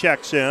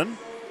checks in.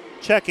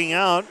 Checking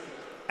out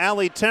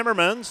Allie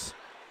Timmermans.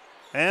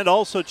 And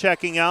also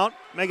checking out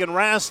Megan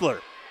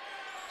Rassler.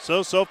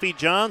 So Sophie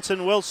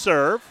Johnson will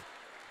serve.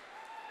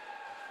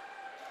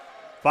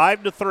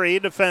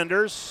 5-3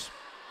 defenders.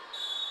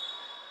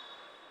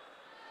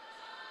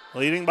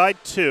 Leading by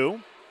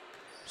 2.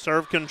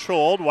 Serve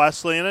controlled.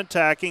 Wesleyan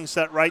attacking.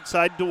 Set right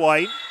side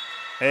Dwight.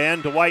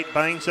 And Dwight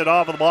bangs it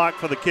off of the block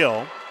for the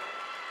kill.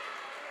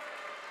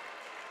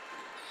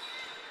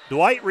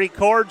 Dwight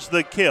records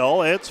the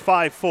kill. It's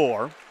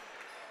 5-4.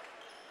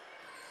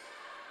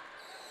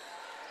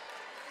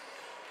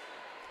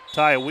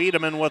 Ty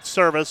Wiedemann with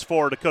service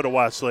for Dakota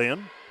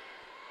Wesleyan.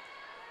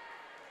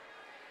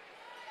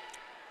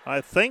 I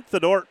think the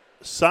Dordt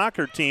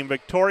soccer team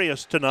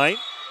victorious tonight,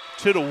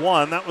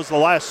 2-1. That was the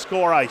last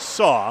score I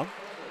saw.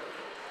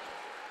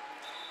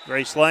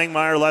 Grace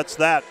Langmeyer lets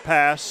that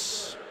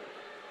pass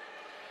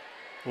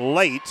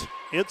late.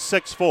 It's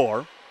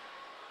 6-4.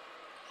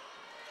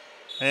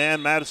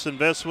 And Madison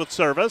Viss with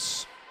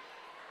service.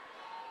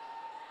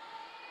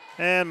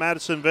 And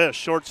Madison Viss,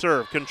 short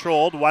serve,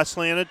 controlled.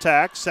 Wesleyan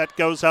attack. Set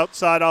goes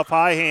outside off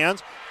high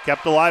hands.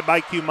 Kept alive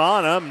by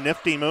Cumana.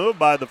 Nifty move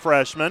by the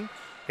freshman.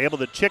 Able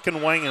to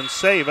chicken wing and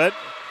save it.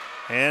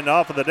 And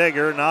off of the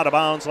digger, and out of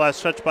bounds.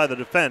 Last touch by the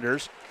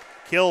defenders.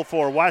 Kill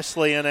for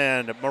Wesleyan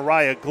and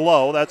Mariah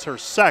Glow. That's her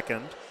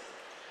second.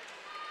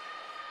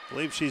 I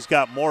believe she's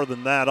got more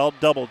than that. I'll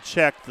double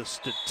check the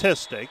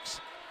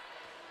statistics.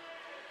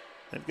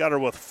 They've got her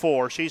with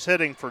 4. She's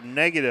hitting for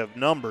negative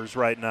numbers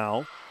right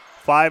now.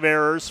 5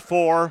 errors,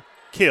 4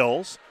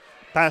 kills.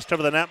 Passed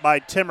over the net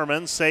by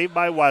Timmerman, saved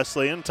by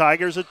Wesleyan.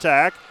 Tigers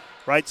attack.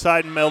 Right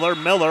side Miller.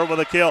 Miller with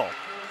a kill.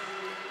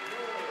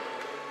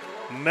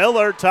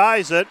 Miller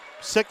ties it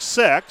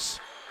 6-6.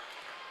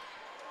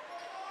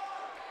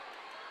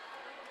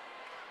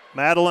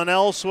 Madeline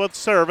Else with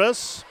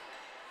service.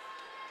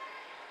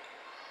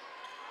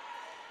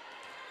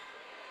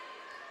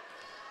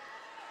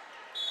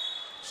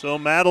 So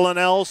Madeline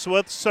Else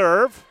with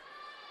serve.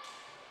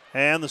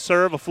 And the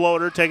serve, a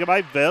floater taken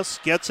by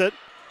Viss. Gets it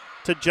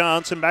to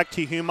Johnson, back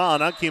to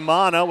Humana.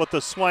 Humana with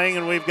the swing,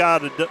 and we've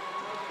got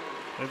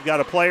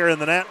a player in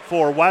the net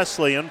for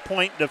Wesleyan,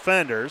 point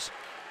defenders.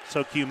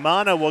 So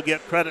Humana will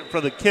get credit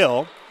for the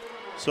kill.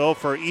 So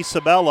for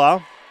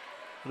Isabella,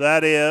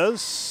 that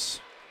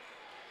is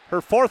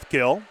her 4th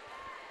kill.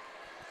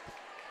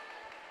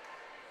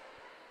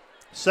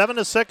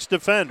 7-6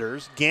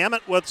 defenders.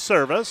 Gamut with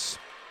service.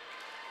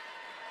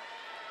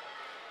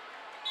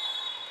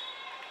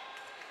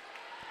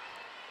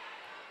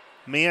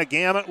 Mia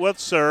Gamut with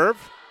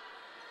serve.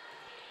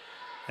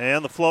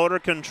 And the floater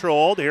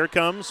controlled. Here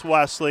comes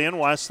Wesleyan.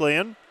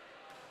 Wesleyan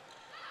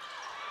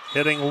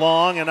hitting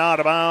long and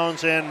out of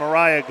bounds, and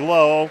Mariah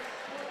Glow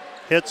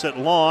hits it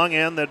long,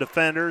 and the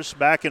defenders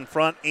back in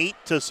front,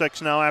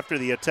 8-6 now after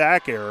the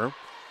attack error.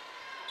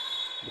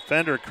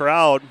 Defender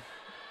crowd,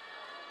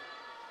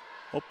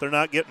 hope they're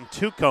not getting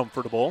too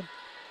comfortable.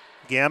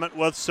 Gamut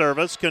with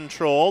service,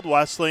 controlled.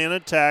 Wesleyan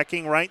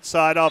attacking, right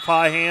side off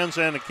high hands,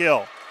 and a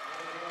kill.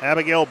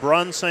 Abigail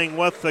Brunsing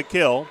with the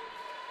kill.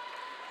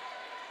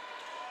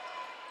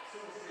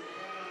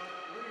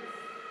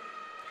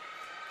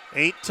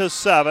 Eight to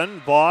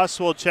 7. Voss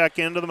will check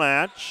into the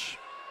match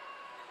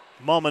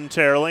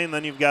momentarily, and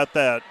then you've got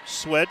that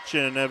switch,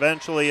 and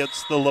eventually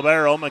it's the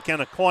libero,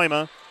 McKenna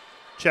Koima,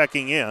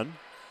 checking in.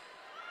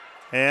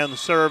 And the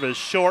serve is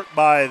short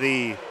by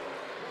the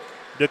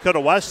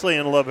Dakota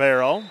Wesleyan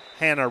libero,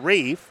 Hannah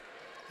Reef.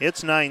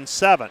 It's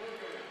 9-7.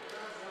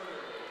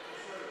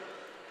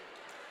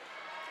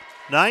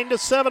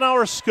 9-7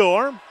 our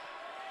score.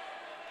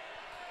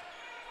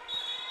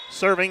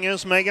 Serving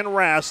is Megan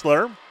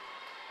Rassler.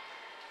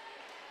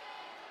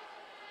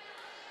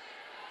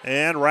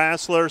 And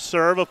Rassler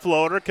serve, a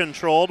floater,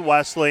 controlled.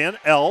 Wesleyan,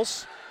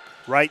 Else,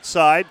 right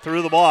side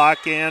through the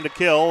block, and a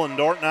kill. And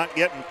Dordt not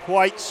getting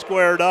quite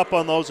squared up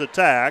on those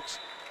attacks.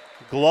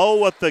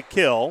 Glow with the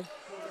kill.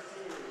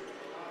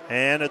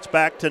 And it's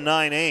back to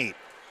 9-8.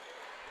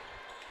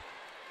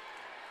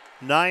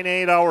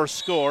 9-8 our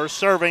score.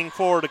 Serving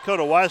for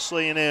Dakota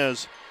Wesleyan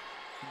is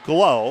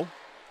Glow.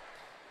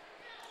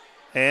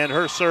 And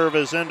her serve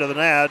is into the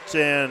net,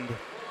 and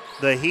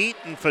the heat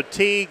and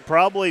fatigue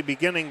probably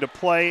beginning to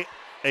play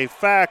a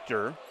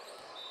factor.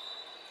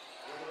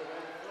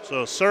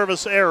 So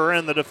service error,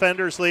 and the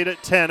defenders lead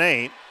at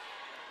 10-8.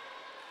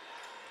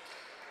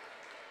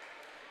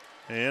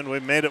 And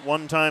we've made it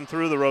one time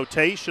through the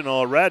rotation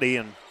already,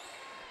 and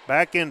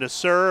back into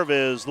serve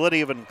is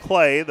Lydia Van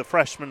Clay, the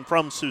freshman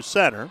from Sioux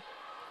Center.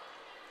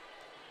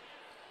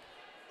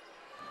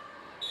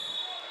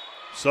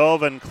 So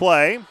Van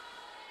Clay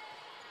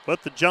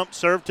with the jump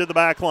serve to the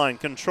back line.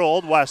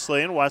 Controlled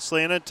Wesleyan.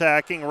 Wesleyan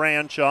attacking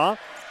Ranshaw.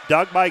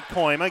 Dug by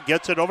Koima.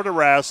 Gets it over to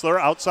Rassler.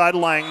 Outside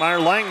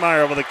Langmeyer.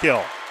 Langmeyer over the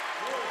kill.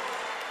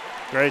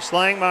 Grace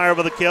Langmeyer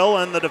over the kill,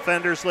 and the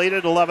defenders lead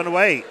at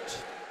 11-8.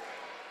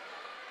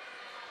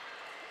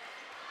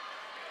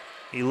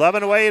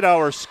 11-8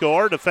 our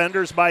score.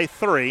 Defenders by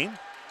 3.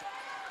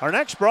 Our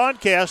next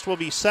broadcast will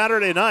be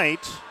Saturday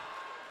night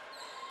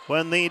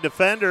when the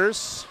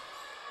defenders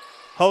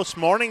host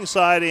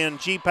Morningside in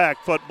GPAC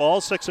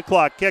football, 6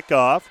 o'clock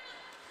kickoff.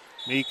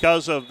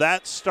 Because of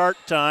that start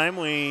time,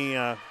 we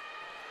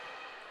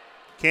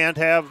can't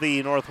have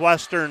the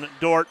Northwestern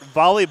Dordt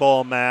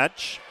volleyball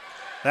match.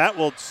 That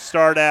will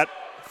start at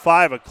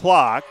 5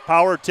 o'clock.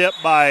 Power tip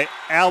by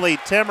Allie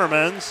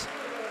Timmermans.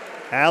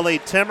 Allie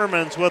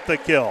Timmermans with the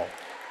kill.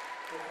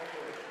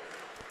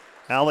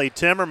 Allie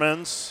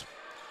Timmermans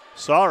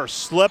saw her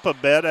slip a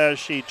bit as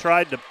she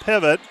tried to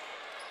pivot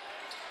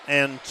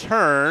and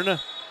turn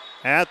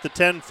at the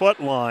 10-foot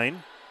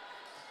line.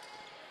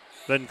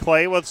 Van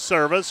Clay with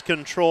service,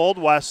 controlled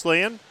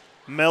Wesleyan.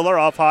 Miller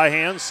off high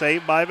hand,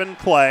 saved by Van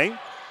Clay.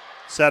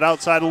 Set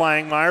outside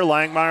Langmeyer.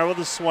 Langmeyer with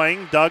a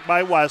swing, dug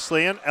by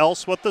Wesleyan.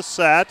 Else with the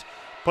set,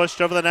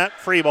 pushed over the net,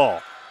 free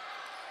ball.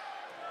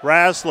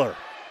 Rassler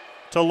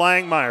to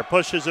Langmeyer,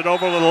 pushes it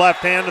over with the left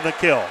hand to the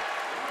kill.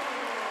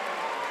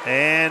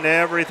 And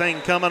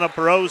everything coming up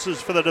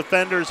roses for the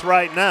defenders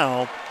right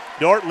now.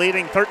 Dordt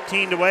leading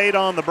 13-8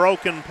 on the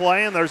broken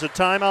play, and there's a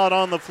timeout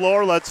on the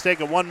floor. Let's take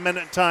a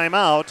 1-minute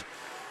timeout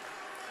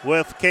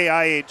with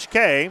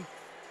KIHK,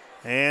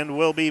 and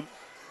we'll be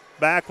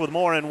back with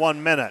more in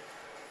 1 minute.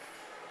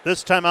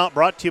 This timeout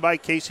brought to you by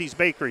Casey's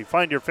Bakery.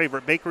 Find your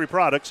favorite bakery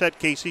products at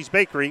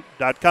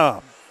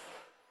caseysbakery.com.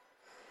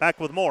 Back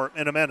with more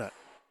in a minute.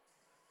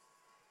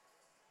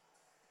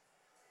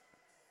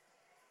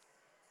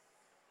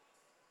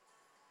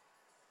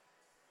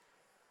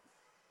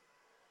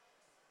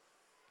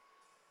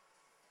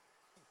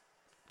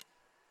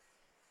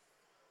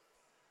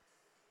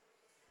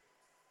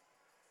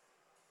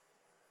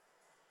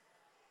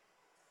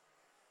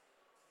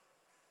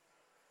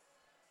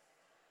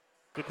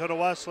 Dakota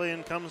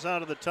Wesleyan comes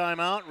out of the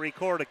timeout,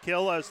 record a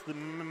kill as the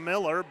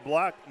Miller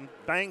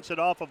bangs it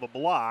off of a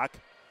block.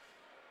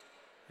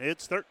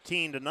 It's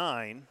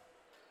 13-9.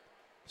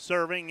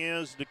 Serving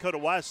is Dakota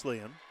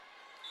Wesleyan.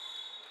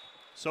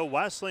 So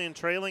Wesleyan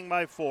trailing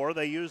by 4.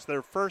 They used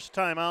their first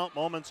timeout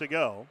moments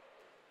ago.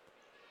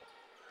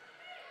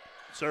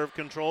 Serve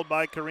controlled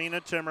by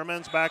Karina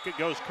Timmermans. Back it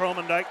goes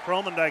Kromendijk.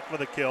 Kromendijk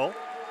with a kill.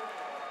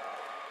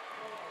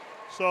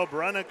 So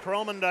Brenna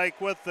Kromendijk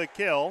with the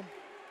kill.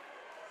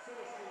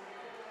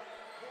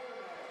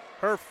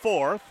 Her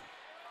 4th.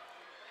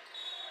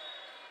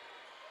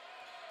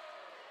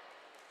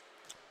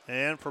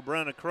 And for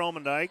Brenna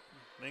Kromendijk,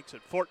 makes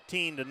it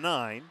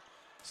 14-9.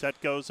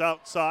 Set goes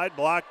outside,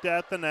 blocked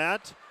at the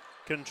net,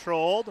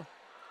 controlled.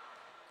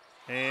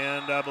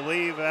 And I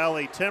believe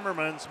Allie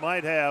Timmermans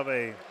might have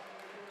a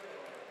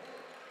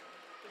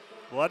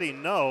bloody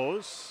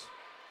nose.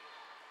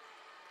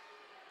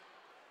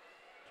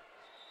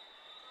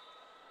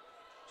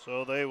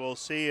 So they will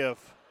see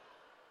if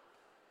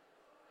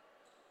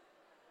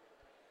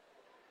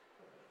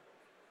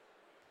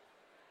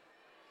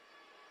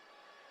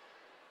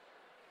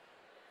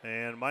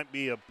and might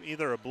be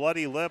either a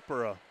bloody lip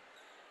or a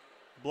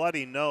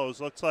bloody nose.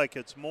 Looks like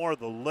it's more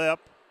the lip.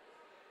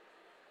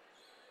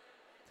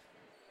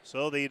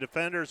 So the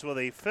defenders with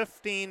a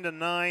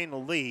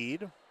 15-9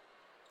 lead.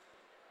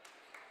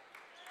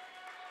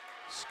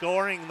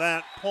 Scoring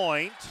that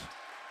point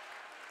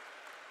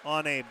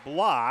on a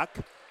block.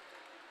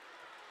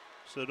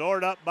 So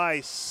Dordt up by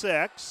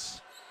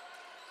 6.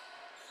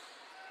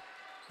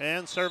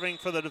 And serving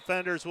for the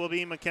defenders will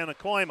be McKenna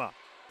Koima.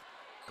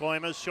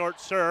 Koima's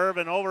short serve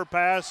and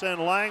overpass, and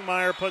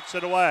Langmeyer puts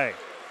it away.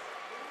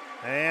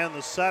 And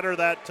the setter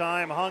that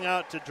time hung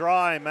out to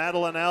dry,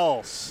 Madeline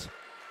Else.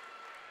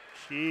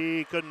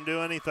 She couldn't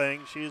do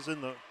anything. She's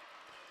in the...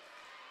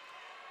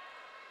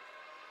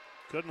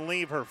 couldn't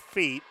leave her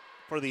feet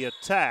for the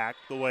attack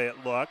the way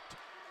it looked.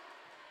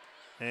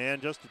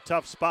 And just a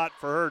tough spot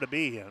for her to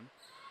be in.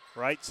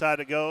 Right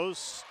side it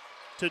goes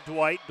to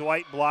Dwight.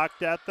 Dwight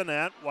blocked at the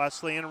net.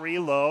 Wesleyan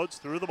reloads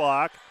through the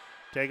block.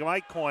 Taken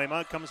by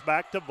Koima. Comes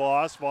back to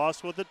Voss.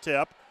 Voss with the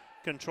tip.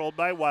 Controlled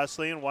by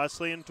Wesleyan.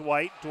 Wesleyan,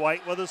 Dwight.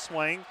 Dwight with a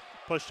swing.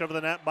 pushed over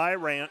the net by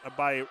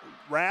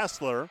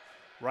Rassler.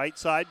 Right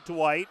side,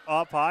 Dwight,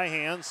 off high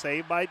hand,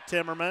 saved by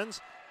Timmermans.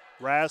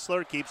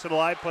 Rassler keeps it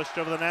alive, pushed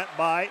over the net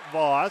by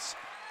Voss.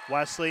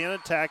 Wesleyan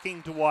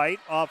attacking Dwight,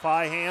 off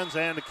high hands,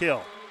 and a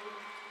kill.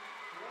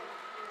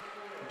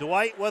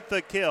 Dwight with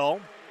the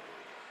kill.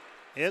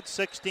 It's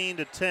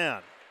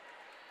 16-10.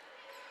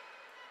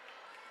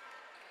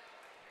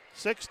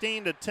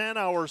 16-10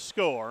 our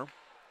score.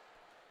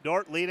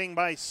 Dordt leading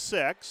by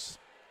 6.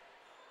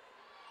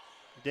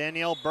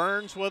 Danielle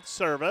Burns with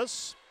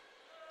service.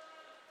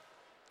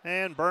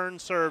 And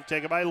Burns serve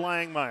taken by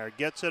Langmeyer.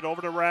 Gets it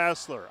over to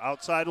Rassler.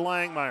 Outside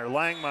Langmeyer.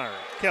 Langmeyer,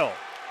 kill.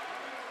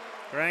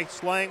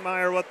 Grace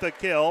Langmeyer with the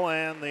kill.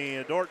 And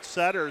the Dordt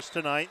setters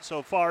tonight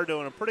so far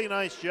doing a pretty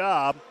nice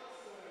job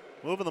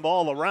moving the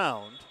ball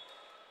around.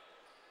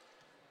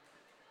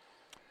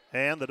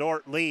 And the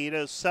Dordt lead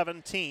is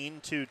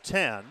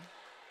 17-10.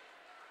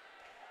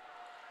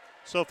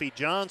 Sophie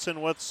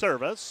Johnson with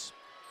service.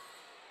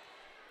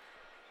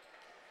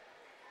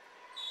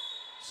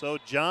 So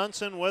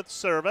Johnson with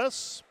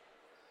service.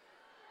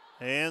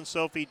 And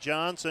Sophie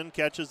Johnson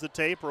catches the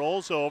tape,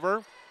 rolls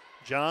over.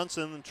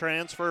 Johnson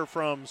transfer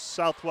from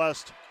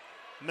Southwest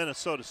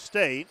Minnesota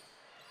State.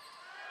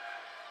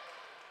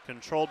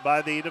 Controlled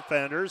by the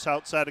defenders.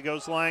 Outside it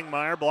goes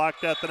Langmeyer,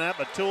 blocked at the net,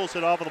 but tools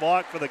it off of the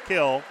block for the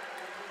kill.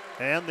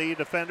 And the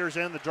defenders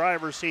in the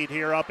driver's seat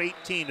here up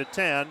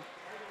 18-10.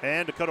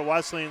 And Dakota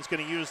Wesleyan's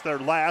going to use their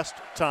last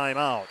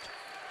timeout.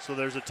 So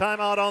there's a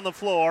timeout on the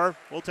floor.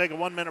 We'll take a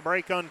 1-minute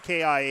break on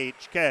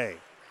KIHK.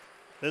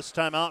 This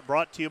timeout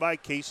brought to you by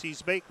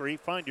Casey's Bakery.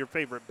 Find your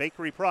favorite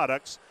bakery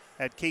products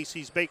at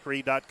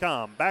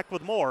caseysbakery.com. Back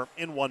with more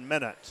in 1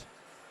 minute.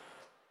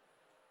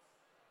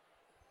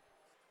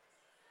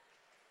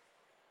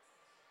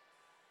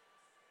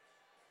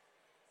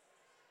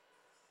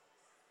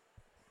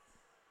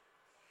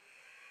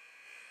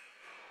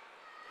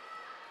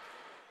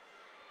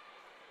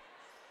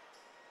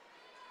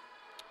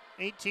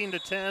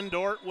 (18-10),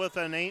 Dordt with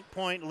an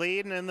 8-point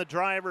lead, and in the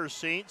driver's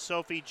seat,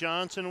 Sophie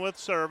Johnson with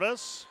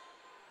service.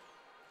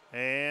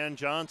 And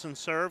Johnson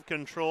serve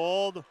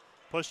controlled,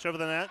 pushed over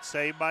the net,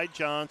 saved by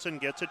Johnson,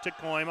 gets it to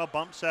Koima,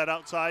 bump set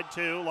outside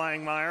to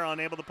Langmeyer,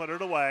 unable to put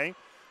it away.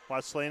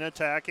 Wesleyan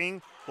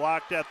attacking,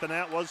 blocked at the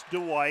net was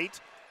Dwight.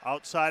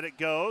 Outside it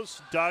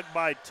goes, dug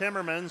by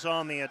Timmermans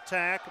on the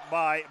attack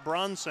by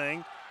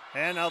Brunsing.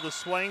 And now the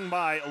swing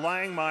by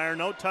Langmeyer,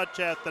 no touch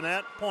at the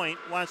net, point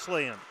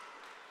Wesleyan.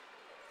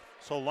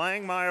 So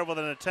Langmeyer with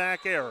an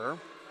attack error.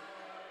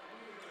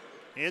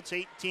 It's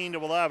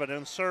 18-11,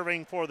 and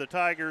serving for the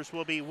Tigers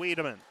will be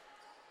Wiedemann.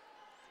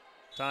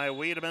 Ty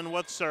Wiedemann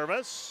with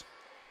service.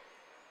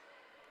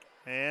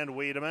 And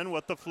Wiedemann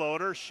with the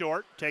floater,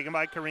 short, taken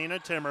by Karina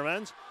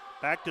Timmermans.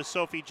 Back to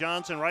Sophie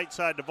Johnson, right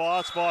side to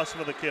Voss. Voss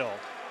with a kill.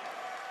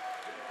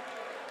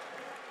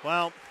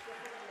 Well,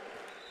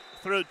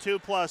 through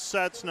 2+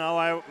 sets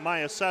now,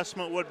 my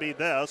assessment would be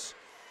this.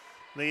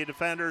 The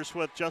defenders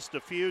with just a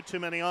few too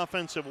many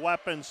offensive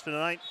weapons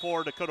tonight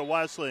for Dakota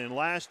Wesleyan.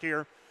 Last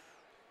year,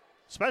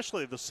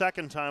 especially the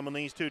second time when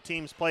these two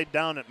teams played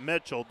down at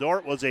Mitchell,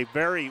 Dordt was a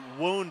very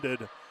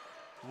wounded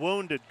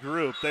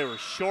group. They were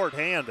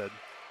short-handed.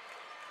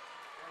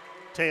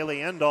 Taylor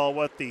Endall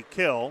with the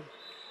kill.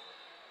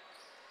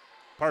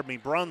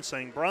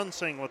 Brunsing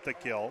with the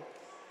kill.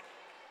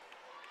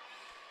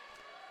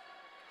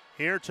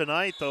 Here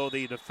tonight, though,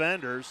 the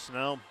defenders,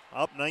 now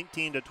up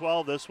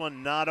 19-12. This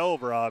one not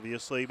over,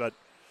 obviously, but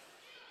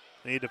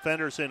the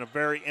defenders in a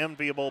very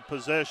enviable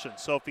position.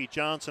 Sophie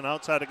Johnson,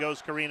 outside it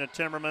goes Karina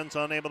Timmermans,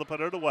 unable to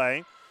put it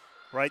away.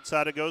 Right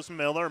side it goes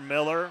Miller.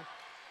 Miller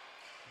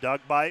dug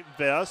by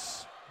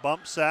Viss.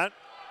 Bump set.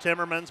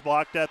 Timmermans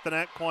blocked at the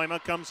net.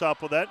 Koima comes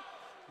up with it.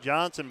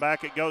 Johnson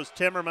back it goes.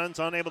 Timmermans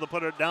unable to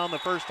put it down the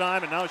first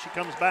time, and now she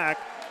comes back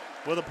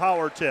with a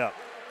power tip.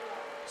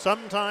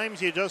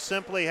 Sometimes you just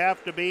simply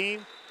have to be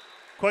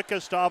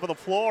quickest off of the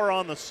floor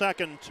on the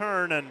second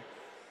turn, and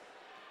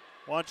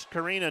watched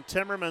Karina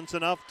Timmermans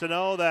enough to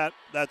know that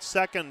that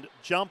second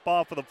jump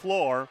off of the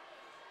floor,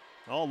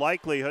 in all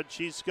likelihood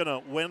she's going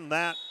to win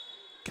that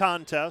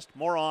contest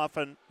more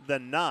often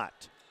than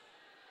not.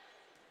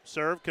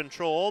 Serve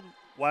controlled,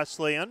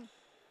 Wesleyan.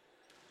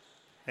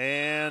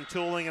 And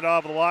tooling it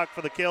off the block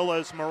for the kill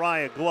is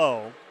Mariah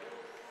Glow.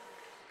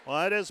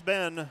 Well, it has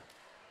been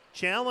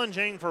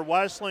challenging for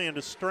Wesleyan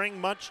to string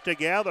much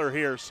together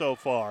here so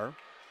far.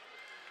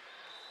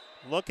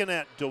 Looking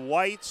at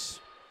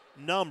Dwight's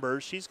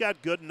numbers, she's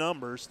got good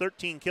numbers.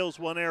 13 kills,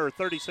 1 error,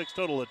 36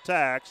 total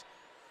attacks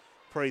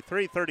for a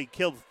 330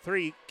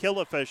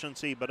 kill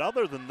efficiency. But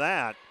other than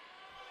that,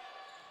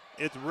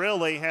 it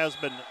really has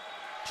been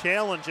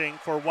challenging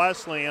for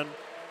Wesleyan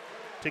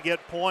to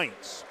get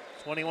points.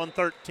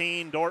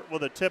 21-13, Dordt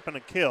with a tip and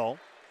a kill.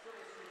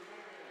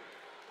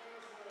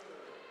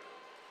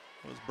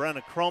 It was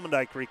Brenna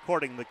Kromendijk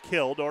recording the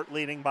kill. Dordt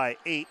leading by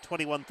 8,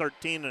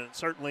 21-13, and it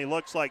certainly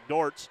looks like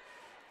Dordt's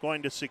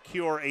going to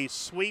secure a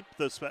sweep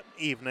this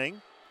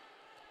evening,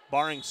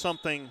 barring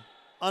something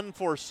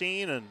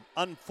unforeseen and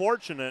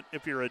unfortunate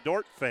if you're a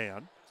Dordt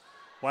fan.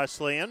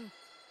 Wesleyan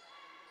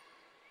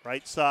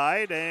Right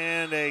side,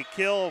 and a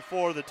kill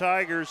for the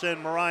Tigers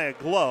and Mariah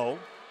Glow.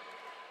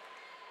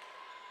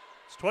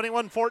 It's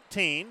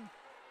 21-14.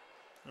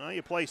 Well,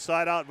 you play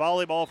side-out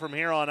volleyball from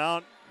here on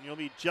out, you'll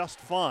be just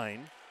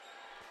fine.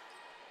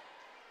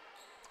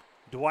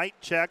 Dwight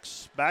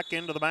checks back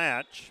into the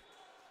match.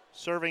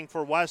 Serving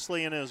for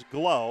Wesleyan is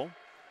Glow.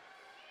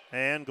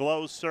 And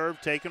Glow's serve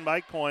taken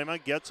by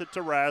Koima. Gets it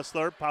to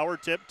Rassler. Power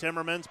tip,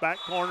 Timmermans, back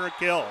corner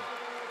kill.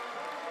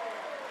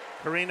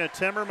 Karina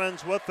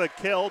Timmermans with the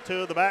kill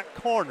to the back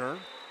corner.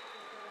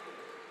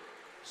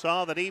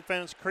 Saw the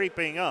defense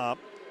creeping up.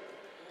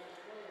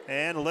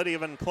 And Lydia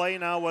Van Clay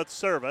now with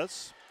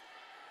service.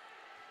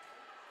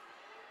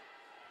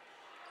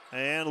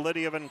 And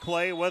Lydia Van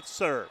Clay with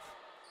serve.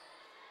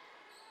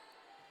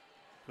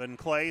 Van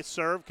Clay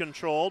serve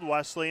controlled.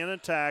 Wesleyan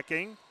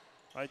attacking.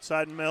 Right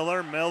side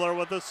Miller. Miller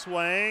with the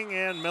swing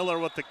and Miller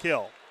with the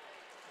kill.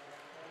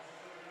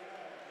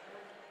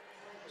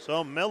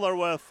 So Miller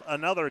with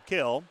another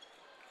kill.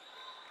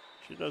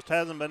 She just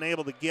hasn't been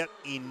able to get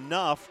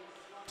enough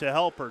to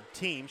help her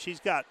team. She's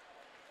got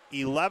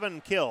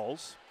 11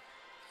 kills.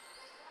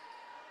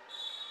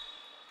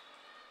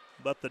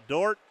 But the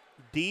Dordt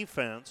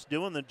defense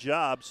doing the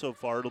job so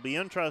far. It'll be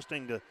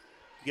interesting to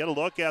get a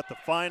look at the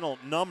final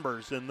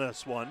numbers in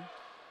this one.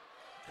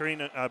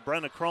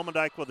 Brenna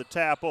Kromendijk with a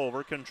tap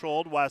over,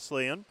 controlled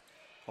Wesleyan.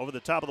 Over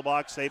the top of the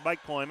box, saved by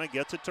Koima,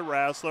 gets it to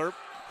Rassler.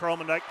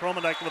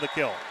 Kromendijk with a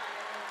kill.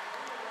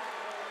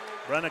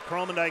 Brenna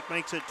Kromendijk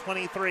makes it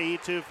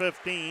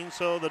 23-15,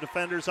 so the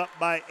defenders up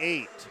by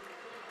 8.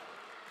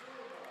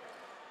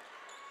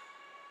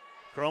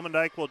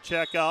 Kromendijk will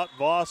check out,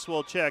 Voss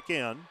will check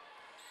in.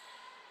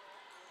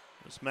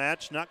 This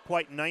match not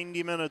quite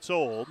 90 minutes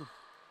old.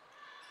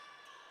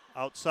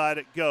 Outside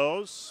it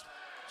goes.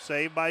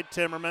 Saved by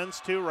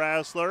Timmermans to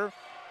Rassler.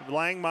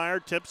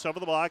 Langmeyer tips over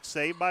the block.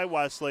 Saved by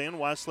Wesleyan.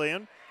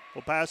 Wesleyan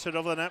will pass it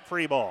over the net.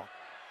 Free ball.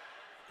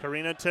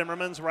 Karina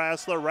Timmermans,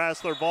 Rassler.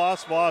 Rassler,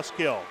 Voss. Voss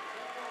kill.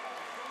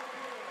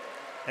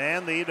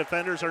 And the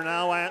defenders are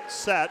now at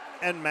set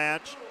and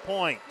match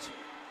point.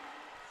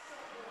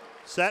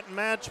 Set and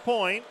match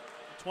point.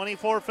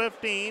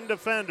 24-15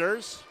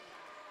 defenders.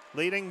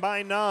 Leading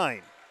by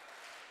 9.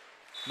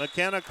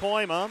 McKenna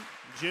Koima,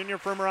 junior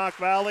from Rock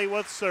Valley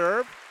with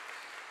serve.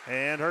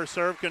 And her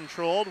serve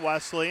controlled.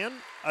 Wesleyan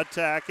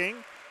attacking.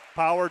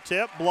 Power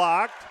tip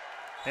blocked.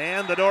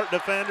 And the Dordt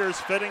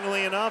defenders,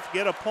 fittingly enough,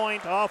 get a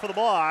point off of the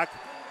block.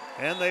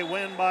 And they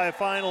win by a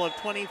final of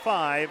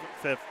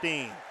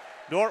 25-15.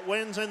 Dordt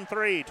wins in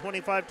 3,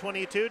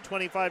 25-22,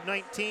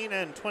 25-19,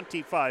 and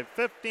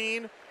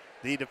 25-15.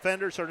 The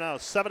defenders are now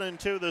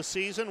 7-2 this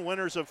season,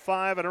 winners of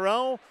 5 in a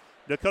row.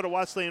 Dakota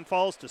Wesleyan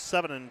falls to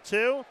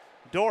 7-2.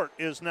 Dordt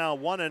is now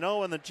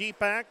 1-0 in the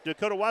GPAC.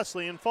 Dakota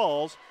Wesleyan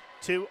falls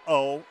to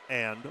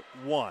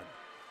 0-1.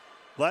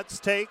 Let's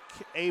take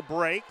a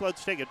break.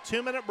 Let's take a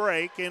 2-minute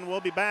break, and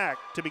we'll be back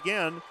to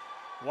begin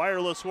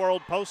Wireless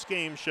World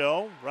postgame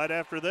show. Right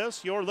after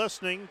this, you're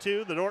listening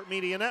to the Dordt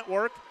Media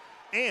Network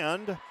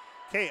and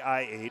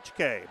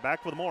KIHK.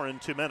 Back with more in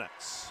 2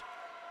 minutes.